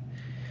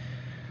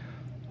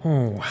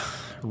 Oh,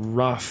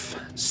 rough,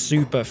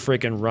 super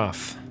friggin'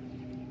 rough.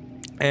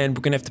 And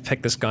we're going to have to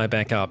pick this guy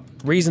back up.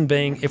 Reason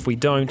being, if we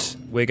don't,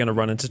 we're going to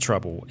run into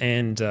trouble.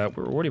 And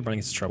we're already running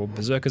into trouble.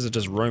 Berserkers are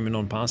just roaming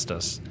on past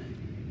us.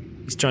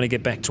 He's trying to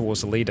get back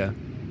towards the leader.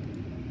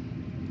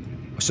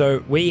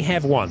 So we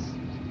have one.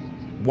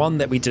 One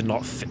that we did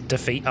not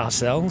defeat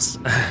ourselves.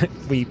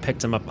 We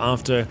picked him up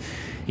after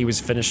he was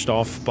finished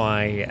off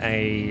by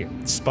a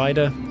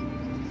spider.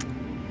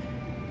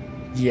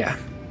 Yeah.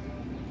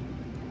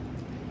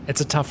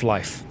 It's a tough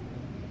life.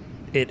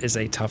 It is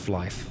a tough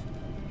life.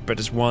 But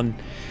it's one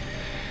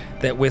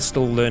that we're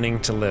still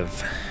learning to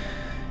live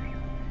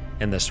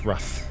in this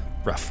rough,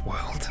 rough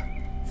world.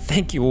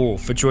 Thank you all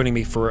for joining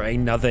me for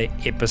another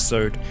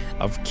episode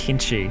of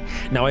Kenshi.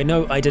 Now, I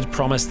know I did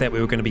promise that we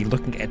were going to be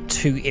looking at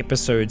 2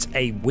 episodes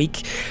a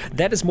week.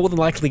 That is more than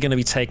likely going to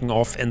be taking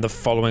off in the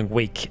following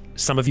week.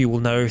 Some of you will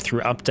know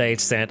through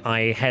updates that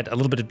I had a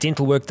little bit of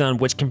dental work done,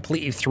 which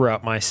completely threw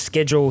out my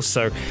schedule,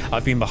 so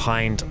I've been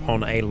behind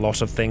on a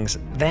lot of things.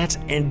 That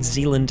and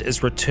Zealand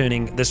is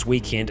returning this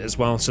weekend as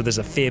well, so there's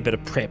a fair bit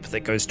of prep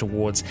that goes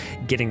towards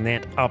getting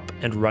that up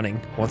and running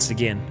once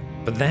again.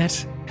 But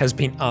that has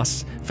been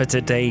us for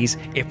today's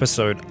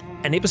episode.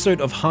 An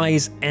episode of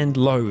highs and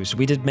lows.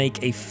 We did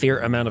make a fair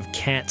amount of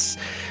cats,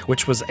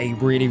 which was a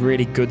really,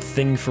 really good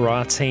thing for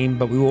our team,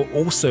 but we were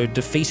also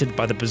defeated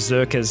by the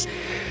berserkers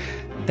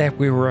that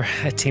we were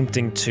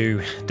attempting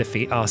to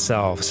defeat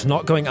ourselves.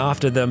 Not going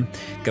after them,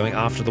 going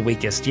after the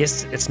weakest.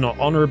 Yes, it's not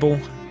honorable,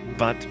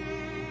 But,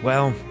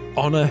 well,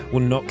 honor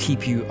will not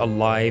keep you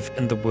alive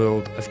in the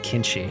world of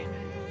Kenshi.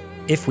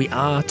 If we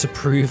are to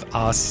prove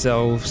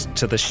ourselves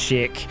to the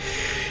Shek,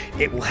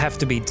 it will have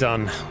to be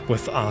done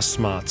with our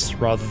smarts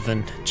rather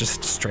than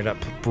just straight up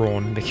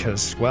brawn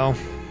because, well,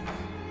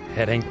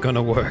 it ain't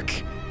gonna work.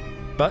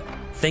 But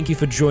thank you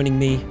for joining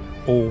me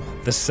all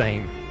the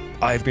same.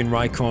 I've been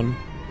Rycon.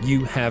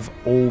 You have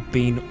all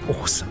been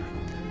awesome.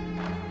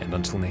 And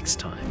until next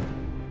time,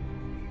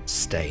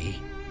 stay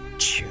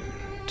tuned.